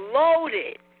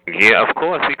exploded. Yeah, of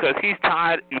course, because he's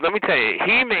tired. Let me tell you,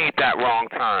 he made that wrong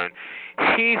turn.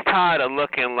 He's tired of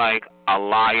looking like a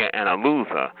liar and a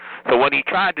loser. So what he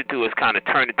tried to do is kind of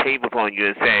turn the tables on you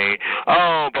and say,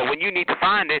 oh, but when you need to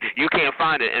find it, you can't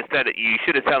find it. Instead of, you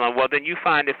should have told him, well, then you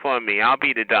find it for me. I'll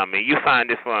be the dummy. You find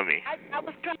it for me. I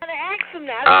was trying to ask him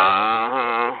that.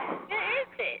 Where is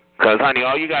it? Because, honey,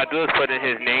 all you got to do is put in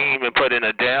his name and put in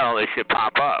Adele. It should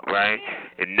pop up, right?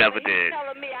 It never did.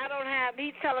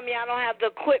 He's telling me I don't have the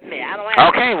equipment.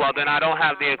 Okay, well, then I don't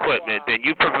have the equipment. Then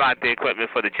you provide the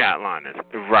equipment for the chat liners.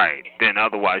 Right. Then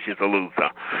otherwise you're a loser.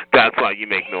 That's why you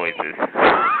make noises.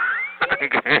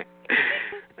 Okay.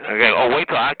 Oh, wait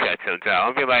till I catch him, child.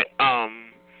 I'll be like,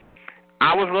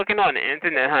 I was looking on the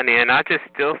internet, honey, and I just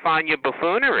still find your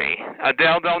buffoonery.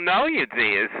 Adele don't know you,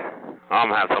 Diaz. Oh, I'm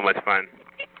going to have so much fun.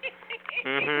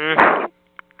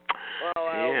 Well,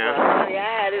 honey, I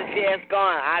had his ass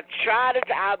gone. I tried it.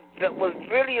 I was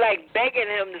really, begging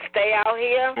him to stay out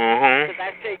here. Because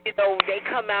I said, they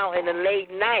come out in the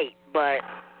late night, but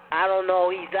I don't know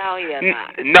he's out here or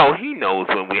not. No, he knows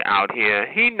when we're out here.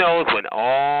 He knows when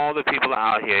all the people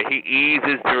are out here. He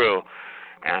eases through.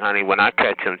 And, honey, when I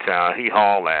catch him, child, he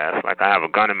haul ass like I have a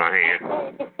gun in my hand.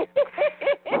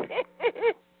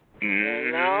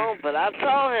 No, but I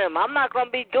told him, I'm not going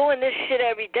to be doing this shit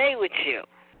every day with you.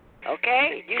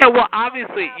 Okay? Yeah, well,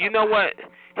 obviously, you know what?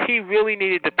 He really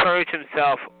needed to purge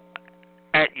himself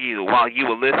at you while you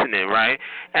were listening, right?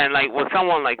 And, with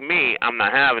someone like me, I'm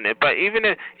not having it. But even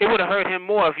if it would have hurt him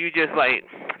more if you just,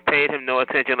 paid him no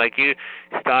attention, you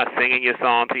start singing your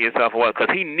song to yourself or what, because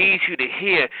he needs you to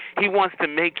hear. He wants to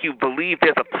make you believe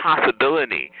there's a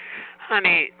possibility.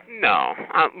 Honey, no.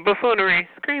 Buffoonery,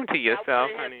 scream to yourself,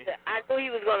 honey. I knew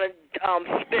he was going to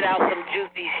spit out some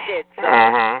juicy shit. So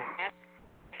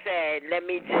said, let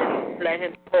me just let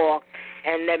him talk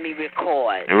and let me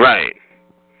record. Right.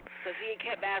 Because he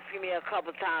kept asking me a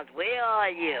couple times, where are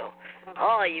you?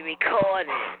 Oh, you recording?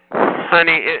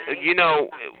 Honey,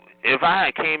 if I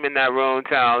had came in that room,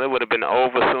 child, it would have been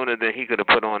over sooner than he could have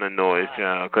put on a noise,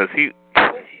 child, because he.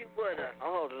 He would have.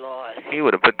 Oh Lord. He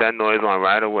would have put that noise on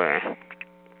right away.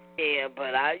 Yeah,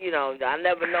 but I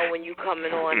never know when you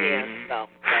coming on here and stuff.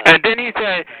 And then he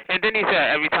said,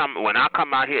 every time when I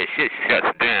come out here, shit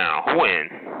shuts down. When?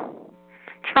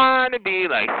 Trying to be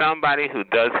like somebody who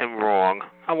does him wrong.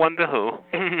 I wonder who.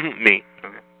 Me.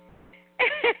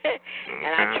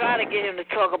 And I tried to get him to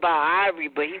talk about Ivory,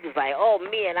 but he was like, "Oh,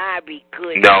 me and Ivory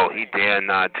good." No, he dare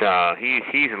not.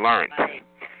 He's learned.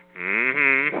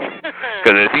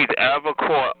 Because if he's ever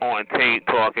caught on tape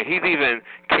talking, he's even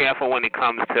careful when it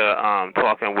comes to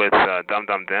talking with Dum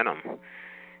Dum Denim.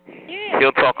 Yeah,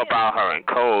 he'll talk about her in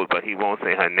code, but he won't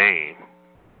say her name.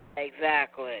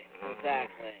 Exactly.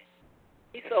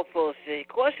 He's so full of shit.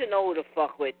 Of course, you know who to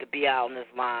fuck with to be out in his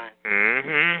mind.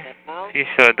 Mm-hmm. You know? He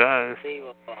sure does.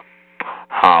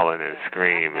 Hollering and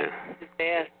screaming.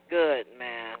 That's good,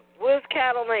 man. Where's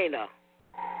Catalina?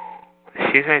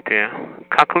 She's right there.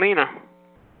 Catalina.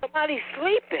 Somebody's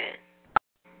sleeping.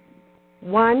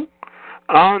 1.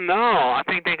 Oh, no. I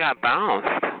think they got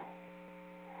bounced.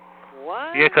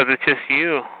 What? Yeah, because it's just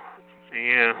you.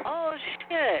 Yeah. Oh,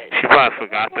 shit. She probably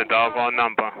forgot the doggone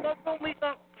number.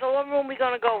 So what room we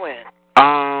gonna go in?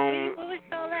 Where we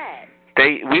saw that?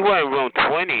 We were in room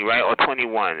 20, right? Or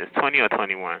 21. It's 20 or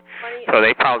 21. 20. So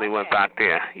they probably went back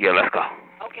there. Yeah, let's go.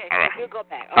 Okay, all right. We'll go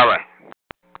back. All right.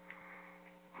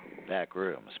 Back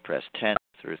rooms. Press 10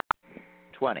 through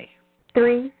 20.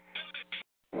 3.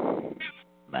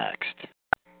 Maxed.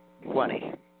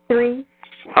 20. 3.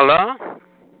 Hello?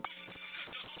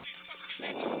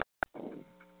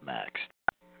 Maxed.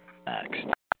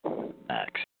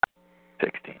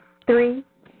 16. 3.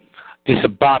 It's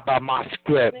about by my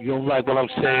script. You don't like what I'm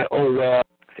saying? Oh, well.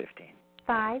 15.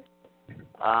 5. It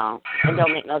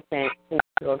don't make no sense.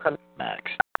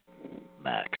 Max.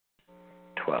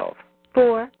 12.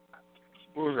 4.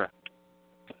 What was that?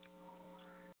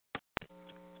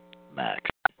 Max.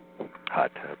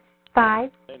 Hot tub.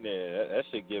 5. In there, that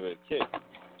should give it a kick.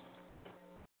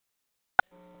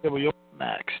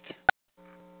 Maxed.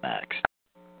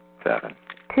 7.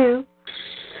 2.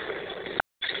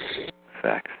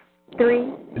 Sex.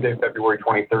 3. Today, February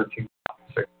 23rd,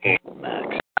 2016. Max.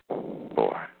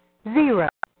 4. 0.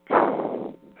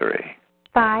 3.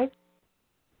 5.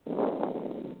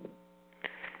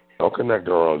 Don't connect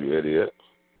her wrong, you idiot.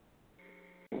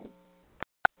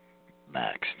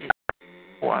 Max.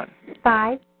 1.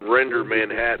 5. Render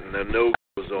Manhattan a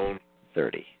no-go zone.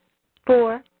 30.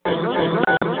 4.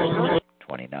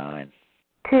 29.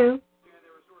 2.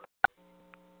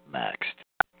 Maxed.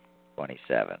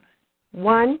 27.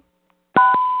 1.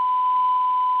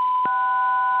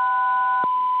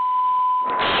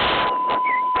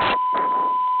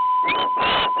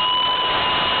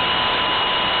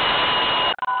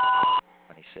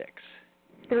 Six.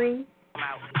 3.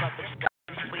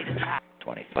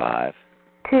 25.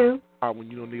 2. When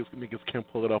you know niggas can't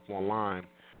pull it up online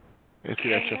and see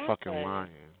that you're fucking lying.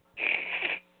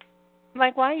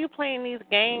 Like, why are you playing these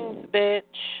games, bitch?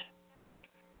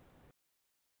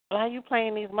 Why are you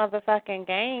playing these motherfucking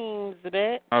games,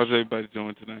 bitch? How's everybody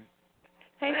doing tonight?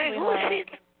 Hey,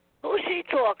 who's she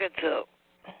talking to?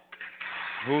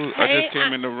 I just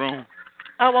came in the room.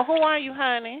 Oh, well, who are you,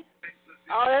 honey?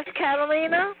 Oh, that's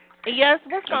Catalina? Yes,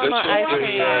 what's going on, Ice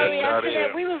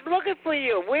Cream? We was looking for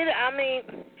you.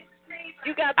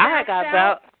 You got bounced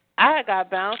out? I got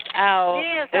bounced out.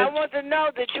 Yes, I want to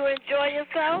know, did you enjoy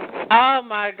yourself? Oh,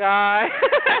 my God.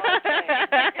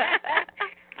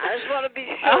 I just want to be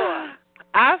sure.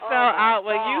 I fell out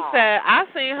when you said, I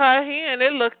seen her here and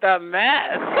it looked a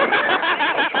mess.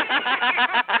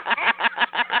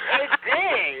 It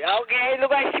did. Okay, it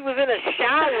looked like she was in a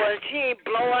shower and she ain't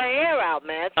blow her hair out,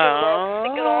 man. So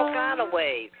thinking all kind of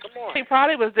ways. Come on. She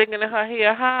probably was digging in her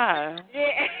hair high.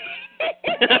 Yeah.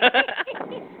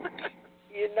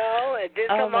 You know, and then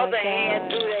some other hand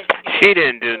do that. She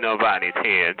didn't do nobody's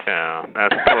hair, child.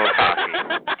 That's so cocky.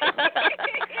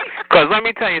 Because let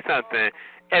me tell you something.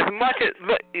 As much as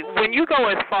when you go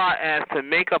as far as to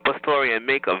make up a story and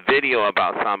make a video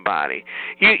about somebody,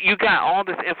 you got all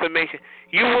this information.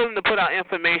 You're willing to put out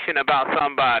information about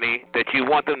somebody that you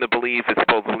want them to believe is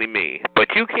supposedly me,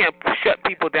 but you can't shut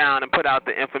people down and put out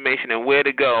the information and where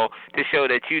to go to show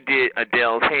that you did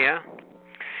Adele's hair.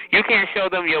 You can't show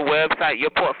them your website, your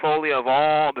portfolio of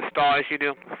all the stars you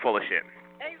do. Full of shit.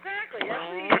 Exactly. That's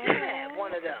what he said.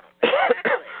 One of them.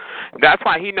 That's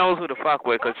why he knows who to fuck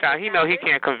with, because, child, he know he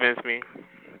can't convince me.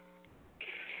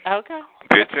 Okay.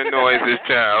 Bitch and noises,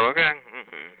 child, okay?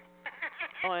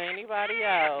 Or anybody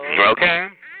else. Okay.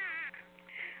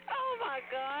 Oh, my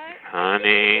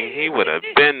Honey, he would have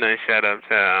been the shut up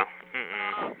child.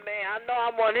 Oh, man, I know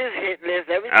I'm on his hit list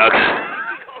every Okay. time.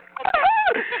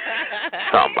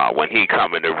 Talking about when he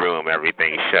come in the room,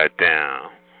 everything shut down.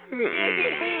 I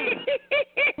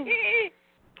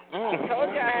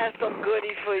told you I had some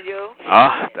goodies for you.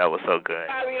 Oh, that was so good.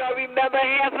 I mean, I remember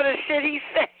half of the shit he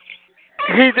said.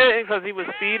 He didn't because he was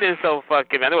feeding so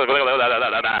fucking.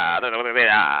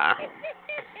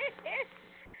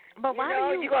 But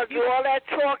why you gonna do all that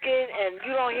talking and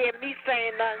you don't hear me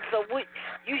saying nothing? So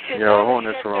you should Yo, who in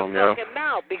shut this your room, yo? fucking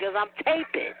mouth because I'm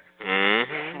taping.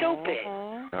 Mm-hmm. Stupid.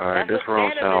 All right, this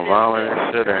room sound violent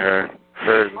as shit in here.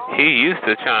 Crazy.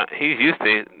 He's used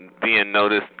to being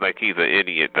noticed like he's an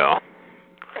idiot though.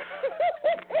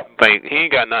 Like he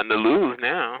ain't got nothing to lose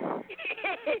now.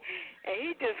 And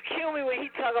he just killed me when he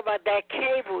talk about that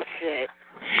cable shit.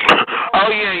 Oh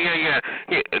yeah.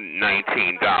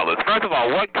 $19. First of all,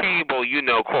 what cable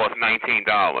costs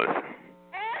 $19?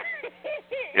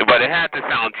 But it had to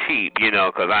sound cheap,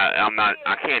 because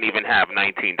I can't even have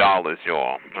 $19,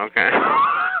 y'all. Okay,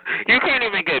 you can't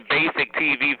even get basic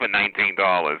TV for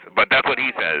 $19, but that's what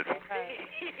he says.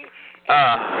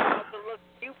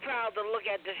 You proud to look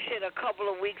at the shit a couple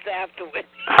of weeks afterwards.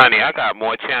 Honey, I got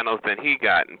more channels than he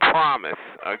got, and promise,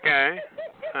 okay?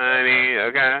 Honey,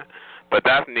 okay? But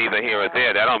that's neither here or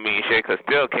there. That don't mean shit, because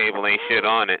still cable ain't shit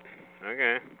on it.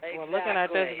 Okay. Exactly. Well, looking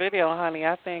at this video, honey,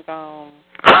 I think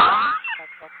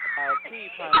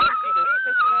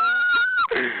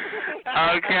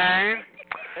Okay.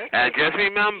 And just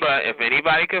remember, if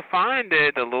anybody can find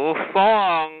it, the little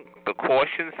song, the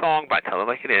caution song by Tell It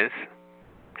Like It Is.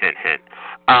 Hint, hint.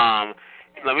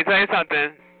 Let me tell you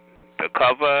something. The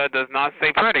cover does not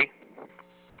say pretty.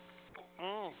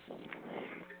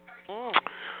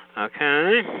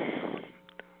 Okay.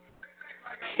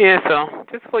 Yeah, so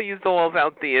just for you dolls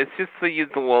out there, it's just for you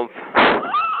dolls.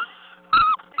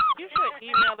 You should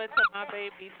email it to my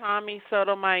baby Tommy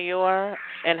Sotomayor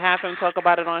and have him talk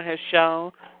about it on his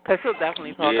show, because he'll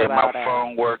definitely talk about it. Yeah, my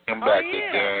phone working back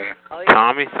again.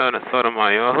 Tommy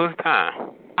Sotomayor, who's that?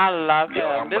 I love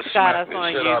him. This guy that's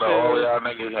on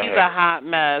YouTube, he's a hot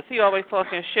mess. He always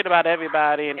talking shit about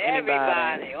everybody and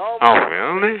anybody. Oh,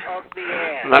 really?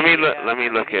 Let me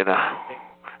look it up.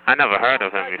 I never heard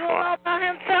of him before. You know about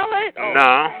him, tell it?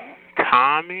 No.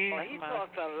 Tommy? He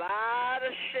talks a lot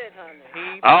of shit,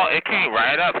 honey. Oh, it came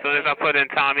right up as soon as I put in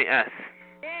Tommy S.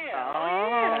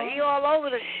 Yeah, he all over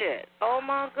the shit. Oh,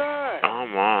 my God. Oh,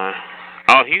 my.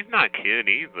 Oh, he's not cute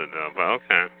either, though, but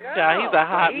okay. Child, he's a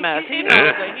hot mess. He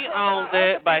knows it. He owns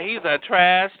it, but he's a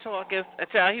trash talking.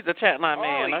 Child, he's a chat line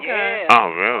man, okay? Oh,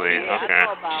 really? Okay.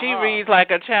 She reads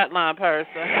like a chat line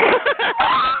person.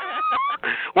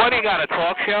 What, he got a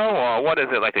talk show, or what is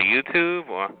it, like a YouTube,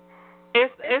 or?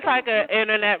 It's like an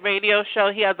internet radio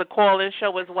show. He has a call-in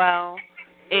show as well.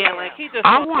 And, like, he just...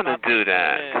 I want to do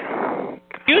that.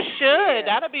 You should.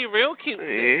 That'll be real cute.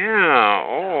 Yeah.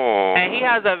 Oh. And he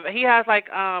has like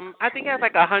I think he has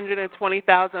like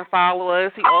 120,000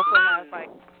 followers. He also has like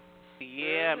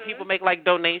people make like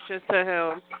donations to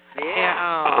him.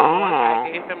 And one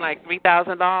guy gave him like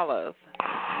 $3,000.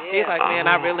 He's like, man,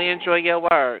 I really enjoy your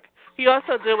work. He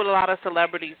also deal with a lot of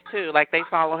celebrities too. Like they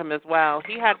follow him as well.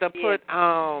 He had to put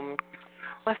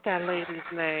what's that lady's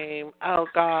name? Oh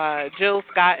God, Jill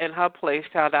Scott in her place.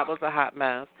 Child, that was a hot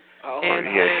mess. Oh, and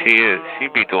yeah, she is. She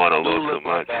be doing a little too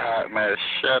much. Man,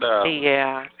 shut up.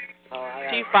 Yeah.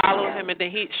 She followed him, and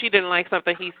then she didn't like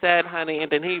something he said, honey,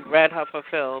 and then he read her for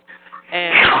Phil.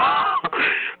 And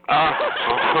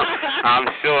I'm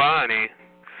sure, honey.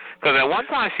 Because at one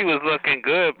time she was looking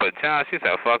good, but child, she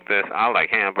said, "Fuck this. I like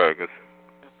hamburgers."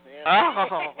 Oh,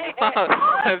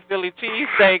 Philly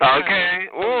cheesesteak. Okay.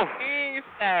 Ooh.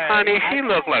 Honey, she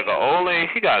looked like an old lady.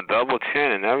 She got a double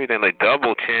chin and everything, like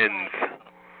double chins.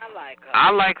 I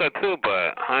like her too,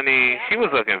 but honey, she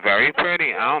was looking very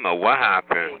pretty. I don't know what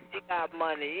happened. She got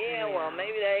money. Yeah, well,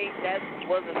 maybe that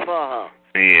wasn't for her.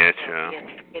 Yeah, true.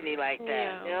 Skinny like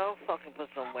that, fucking put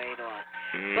some weight on.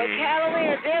 But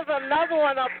Catalina, there's another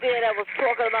one up there that was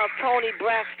talking about Tony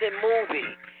Braxton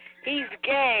movie. He's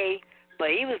gay, but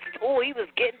he was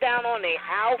getting down on their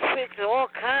outfits and all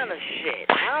kind of shit.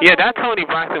 Yeah, that Tony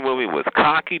Braxton movie was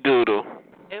cocky doodle.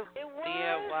 It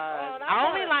was. I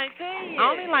only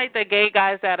like the gay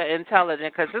guys that are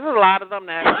intelligent, because there's a lot of them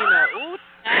that,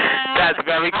 that's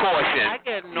very cautious. I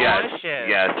get nauseous.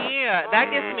 Yes. Yeah,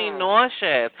 that gets me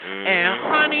nauseous. And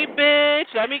honey,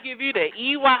 bitch, let me give you the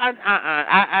EY.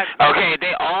 Okay,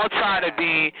 they all try to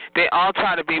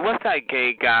be. What's that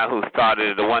gay guy who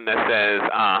started the one that says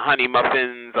honey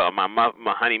muffins or my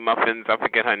honey muffins? I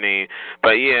forget her name.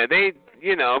 But yeah, they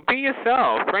you know, be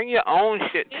yourself. Bring your own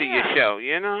shit to your show,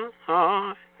 you know?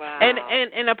 Wow.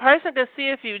 And a person can see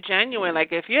if you're genuine.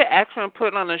 Like, if you're extra and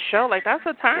put on a show, like, that's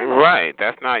a turn. Right.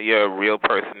 That's not your real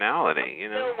personality, you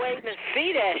know? I'm still waiting to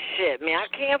see that shit, man. I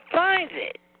can't find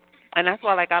it. And that's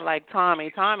why, like, I like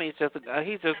Tommy. Tommy's just,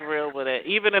 he's just real with it.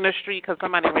 Even in the street, because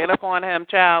somebody ran up on him,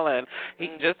 child, and he,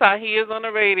 just how he is on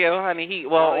the radio, honey.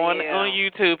 On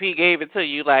YouTube, he gave it to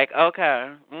you, like,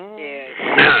 okay.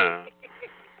 Yeah.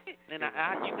 And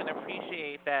you can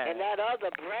appreciate that. And that other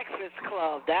Breakfast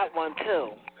Club, that one,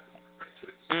 too.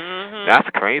 Mm-hmm. That's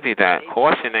crazy that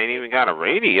Caution ain't even got a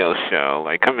radio show.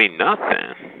 Like, I mean,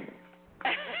 nothing.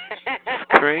 It's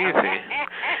crazy.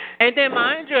 And then,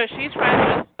 mind you, she's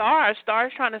trying to Star.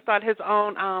 Star's trying to start his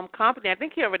own company. I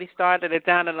think he already started it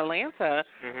down in Atlanta.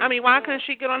 Mm-hmm. I mean, why couldn't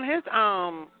she get on his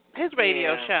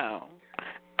radio show?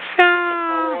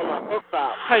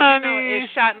 Because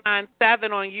it's Shot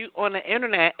 97 on the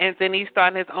internet, and then he's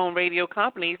starting his own radio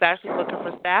company. He's actually looking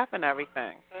for staff and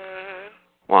everything.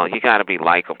 Well, you got to be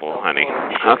likable, honey.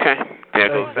 Okay. There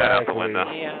goes that out the window.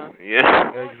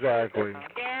 Yeah. Exactly.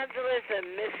 Scandalous and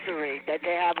mystery that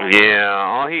they have. The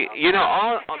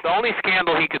only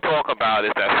scandal he could talk about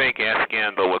is that fake ass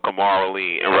scandal with Kamara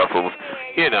Lee and Ruffles.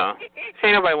 You know,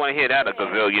 ain't nobody want to hear that a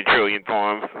gazillion trillion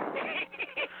times.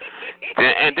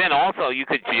 And then also,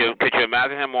 could you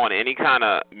imagine him on any kind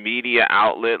of media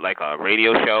outlet, like a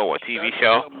radio show or TV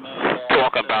show,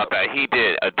 talk about that he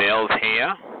did Adele's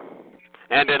hair?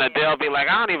 And then Adele be like,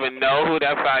 I don't even know who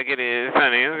that faggot is,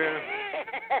 honey.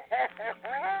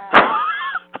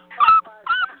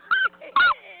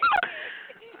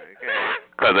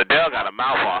 Because Adele got a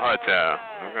mouth on her child.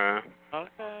 Okay.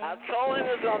 I told him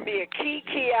there's going to be a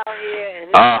key out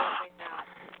here.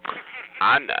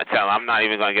 And I'm not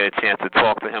even going to get a chance to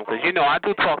talk to him. Because, you know, I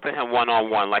do talk to him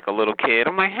one-on-one like a little kid.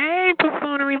 I'm like, hey,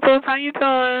 Buffoonery Boots, how you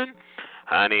doing?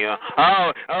 Honey,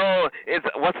 it's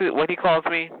what he calls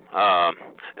me?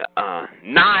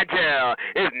 Nigel.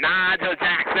 It's Nigel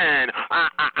Jackson.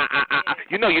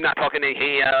 You know you're not talking to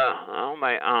here. I'm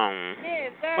like,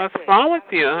 what's wrong with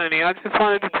you, honey? I just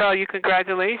wanted to tell you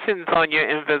congratulations on your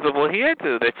invisible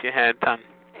hairdo that you had done.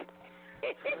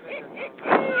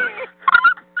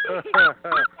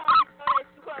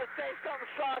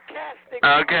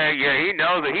 Okay, yeah, he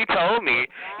knows it. He told me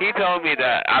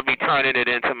that I'll be turning it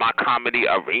into my comedy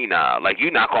arena. Like, you're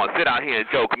not going to sit out here and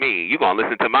joke me. You're going to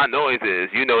listen to my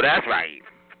noises. You know that's right.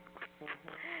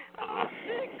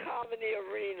 Comedy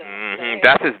arena. Mm-hmm.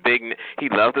 That's his big... He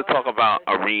loves to talk about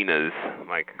arenas.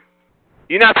 Like,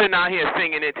 you're not sitting out here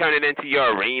singing it, turning it into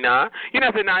your arena. You're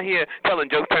not sitting out here telling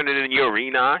jokes, turning it into your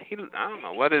arena. I don't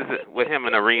know. What is it with him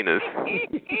and arenas?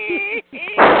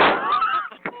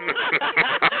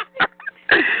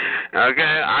 Okay,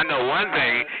 I know one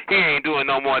thing. He ain't doing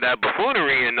no more of that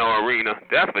buffoonery in no arena.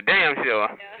 That's for damn sure.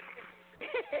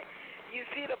 You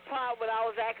see the part when I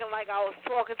was acting like I was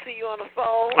talking to you on the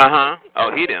phone? Uh-huh.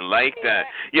 Oh, he didn't like that.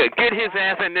 Yeah, get his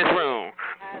ass in this room. I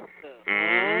had to.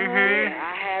 Mm-hmm.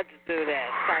 I had to do that.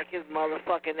 Psych his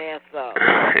motherfucking ass up.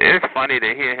 It's funny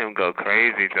to hear him go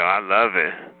crazy, though. I love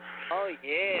it. Oh,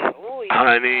 yeah. Ooh, yeah.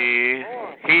 Honey,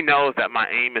 he knows that my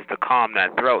aim is to calm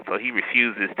that throat, so he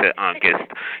refuses to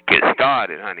get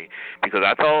started, honey. Because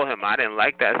I told him I didn't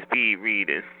like that speed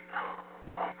reading.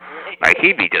 Like,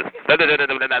 he be just... No,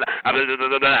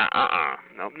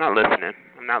 I'm not listening.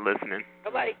 I'm not listening.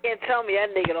 Nobody can tell me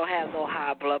that nigga don't have no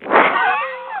high blood pressure.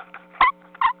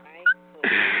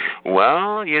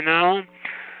 Well, you know...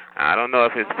 I don't know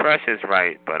if his pressure's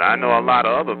right, but I know a lot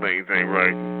of other things ain't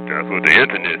right. That's what the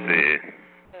internet said.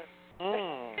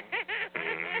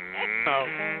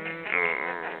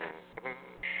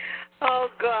 Oh,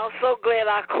 God, I'm so glad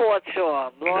I caught you.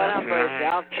 Lord have mercy.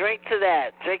 I'll drink to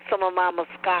that. Drink some of my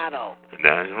Moscato.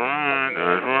 That's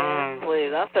right.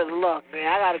 Please. I said, look, man,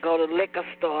 I got to go to the liquor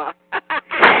store. I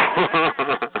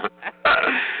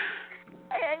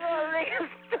got to go to the liquor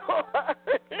store.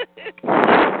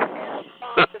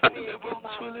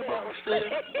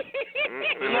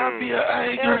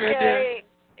 Okay.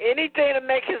 Anything to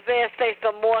make his ass say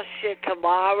some more shit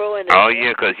tomorrow. And oh,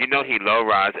 yeah, because you know he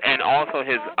low-rise. And also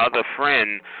his other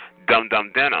friend, Dum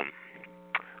Dum Denim,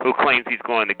 who claims he's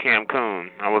going to Cancun.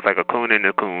 I was like a coon in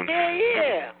a coon.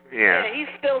 Yeah. He's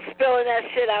still spilling that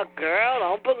shit out. Girl,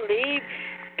 don't believe,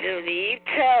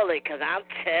 tell it, because I'm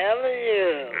telling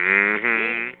you.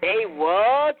 Mm-hmm. They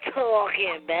were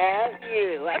talking about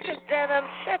you. I said, Denim,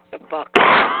 shut the fuck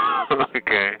up.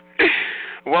 Okay.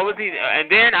 What was he? And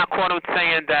then I caught him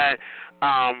saying that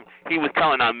he was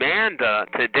telling Amanda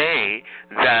today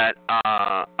that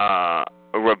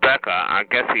Rebecca, I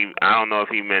don't know if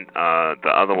he meant the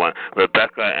other one,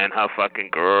 Rebecca and her fucking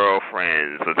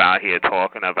girlfriends was out here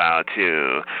talking about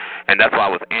you. And that's why I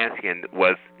was asking,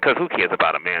 because who cares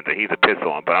about Amanda? He's a piss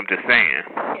on, but I'm just saying.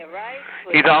 Yeah, right?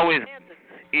 He's always,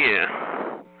 yeah.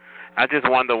 I just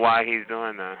wonder why he's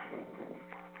doing that.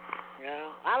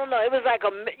 Yeah, I don't know. It was like it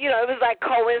was like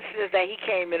coincidence that he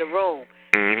came in the room.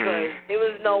 Because there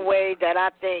was no way that I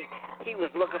think he was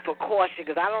looking for caution,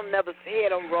 because I don't never hear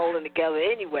them rolling together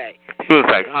anyway. He was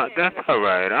like, oh, that's all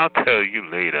right. I'll tell you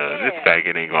later. Yeah. This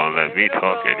faggot ain't going to let me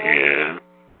talk in here.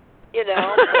 You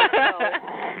know.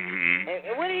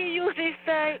 And what did he usually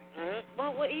say?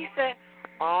 What he say?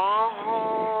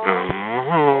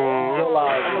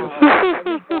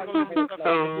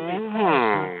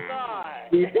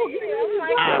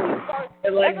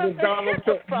 Like the Donald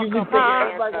Trump, you be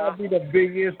thinking like I'll be the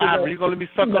biggest. You gonna let me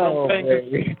suck on those fingers?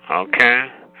 Okay.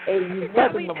 Hey, you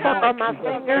let me suck on my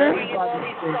fingers?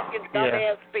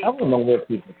 Yeah. I don't know what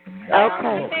people.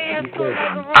 Okay.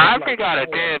 Ivory got a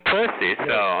dead pussy,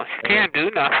 so she can't do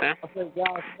nothing.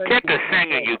 Get to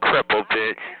singing, you crippled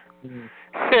bitch.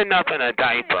 Sitting up in a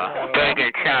diaper,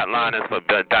 begging chat liners for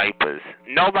diapers.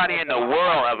 Nobody in the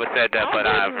world ever said that but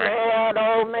Ivory.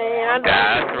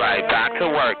 That's right. Back to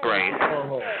work, Grace.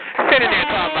 Sitting there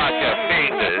talking about your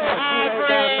fingers.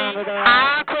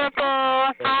 Hi,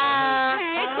 cripple.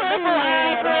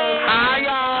 Hi,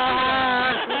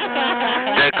 y'all.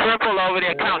 The cripple over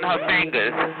there counting her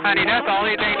fingers. Honey, that's the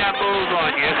only thing that moves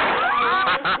on you.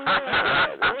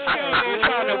 You're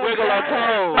trying to wiggle her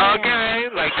toes. Okay,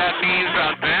 like that means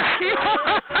something.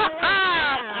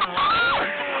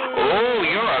 Oh,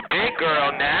 you're a big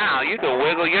girl now. You can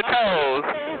wiggle your toes.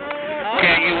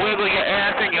 Can you wiggle your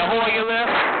ass and your Hoyer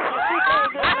lift?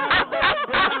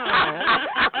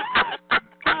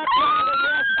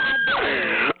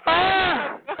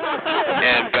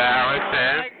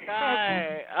 Embarrassing.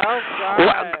 Oh, God.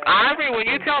 Well, Ivory, when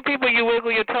you tell people you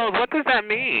wiggle your toes, what does that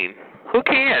mean? Who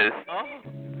cares?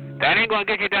 That ain't going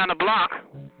to get you down the block.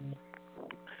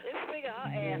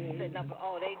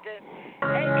 They did.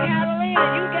 Hey, Catalina, you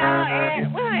got her address?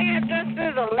 What her address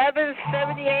is?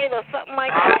 1178 or something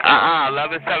like that?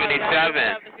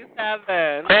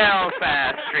 1177.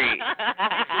 Belfast Street.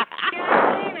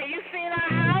 Catalina, you seen our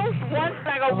house?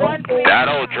 Like a one. That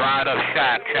old dried up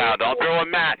shack, child. Don't throw a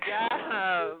match.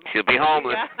 She'll be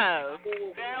homeless. ELFAST.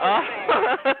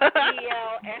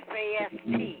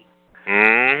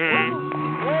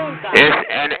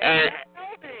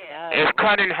 It's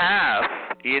cut in half.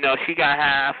 You know, she got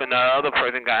half, and the other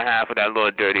person got half of that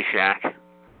little dirty shack.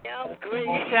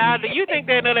 Child, do you think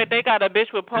they know that they got a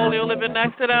bitch with polio living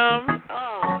next to them?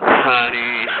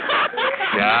 Honey,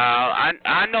 child,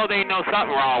 I know they know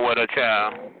something wrong with her,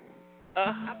 child.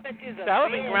 That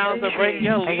would be grounds to break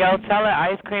your lease. Hey, yo, tell her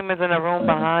ice cream is in the room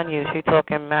behind you. She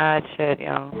talking mad shit,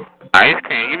 yo. Ice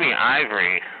cream? You mean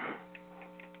Ivory?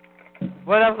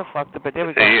 Whatever the fuck, but there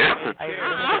we go. Yeah,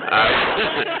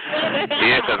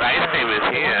 because ice cream is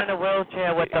here. In a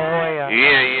wheelchair with the Hoya.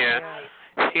 Yeah.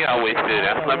 She always do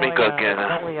that. Let me go get her.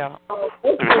 Let me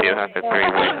see if I can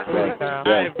three-way her.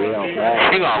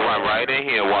 She gonna run right in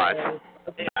here, watch.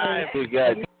 We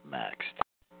got maxed.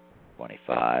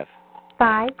 25.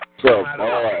 5. So,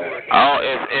 oh,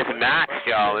 it's maxed,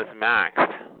 y'all. It's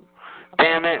maxed.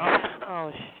 Damn it.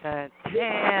 Oh, shit.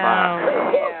 Damn.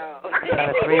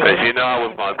 Because you know I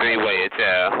was going to three-way it,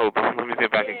 child. Let me see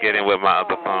if I can get in with my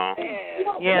other phone.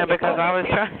 Yeah, because I was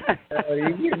trying.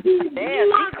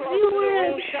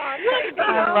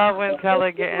 I love when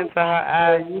Teller get into her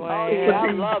ass.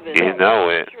 I love it. You know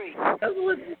it.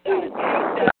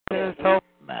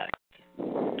 Max.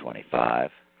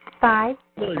 25. 5.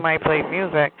 Somebody played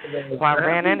music. Well, I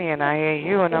ran in here and I hear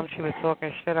you and she was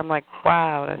talking shit. I'm like,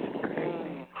 wow, that's crazy.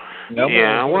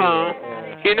 Yeah, well,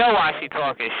 you know why she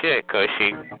talking shit, because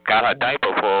she got her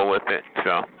diaper full with it,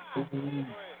 so.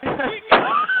 I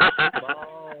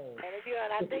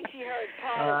think she heard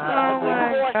part of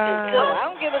I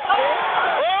don't give a shit.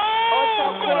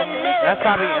 That's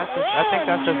probably, I think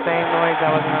that's the same noise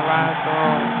that was in the last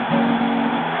room.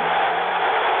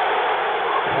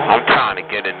 I'm trying to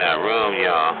get in that room,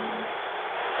 y'all.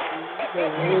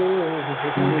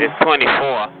 It's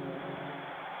 24.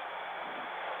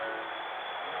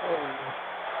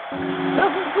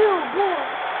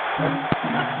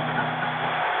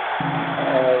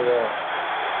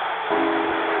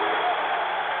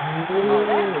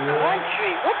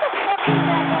 Country. What the fuck is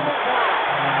that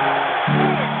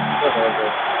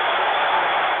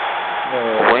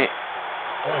Wait.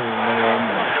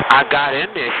 I I got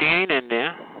in there. She ain't in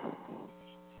there.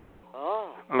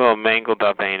 Oh. A little mangled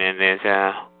up ain't in there,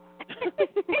 child.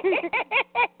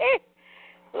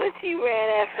 What she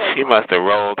ran after? She must have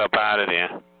rolled up out of there.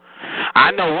 I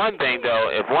know one thing, though.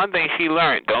 If one thing she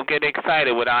learned, don't get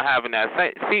excited without having that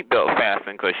seatbelt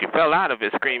fastened, because she fell out of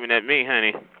it screaming at me,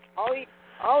 honey.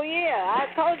 Oh, yeah. I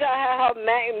told you I had her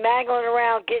mangling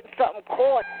around getting something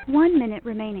caught. 1 minute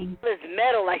remaining. This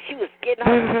metal, like she was getting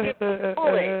her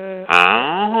bullet.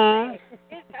 Uh-huh.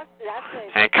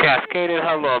 And cascaded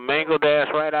her little mangled ass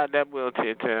right out that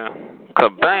wheelchair, too.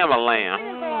 Kabam-a-lam.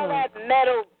 What is all that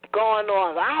metal going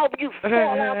on? I hope you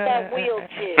fall out that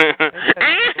wheelchair.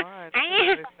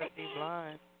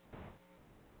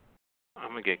 I'm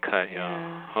going to get cut,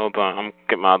 y'all. Hold on. I'm going to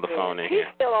get my other phone in here.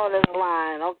 He's still on this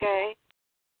line, okay?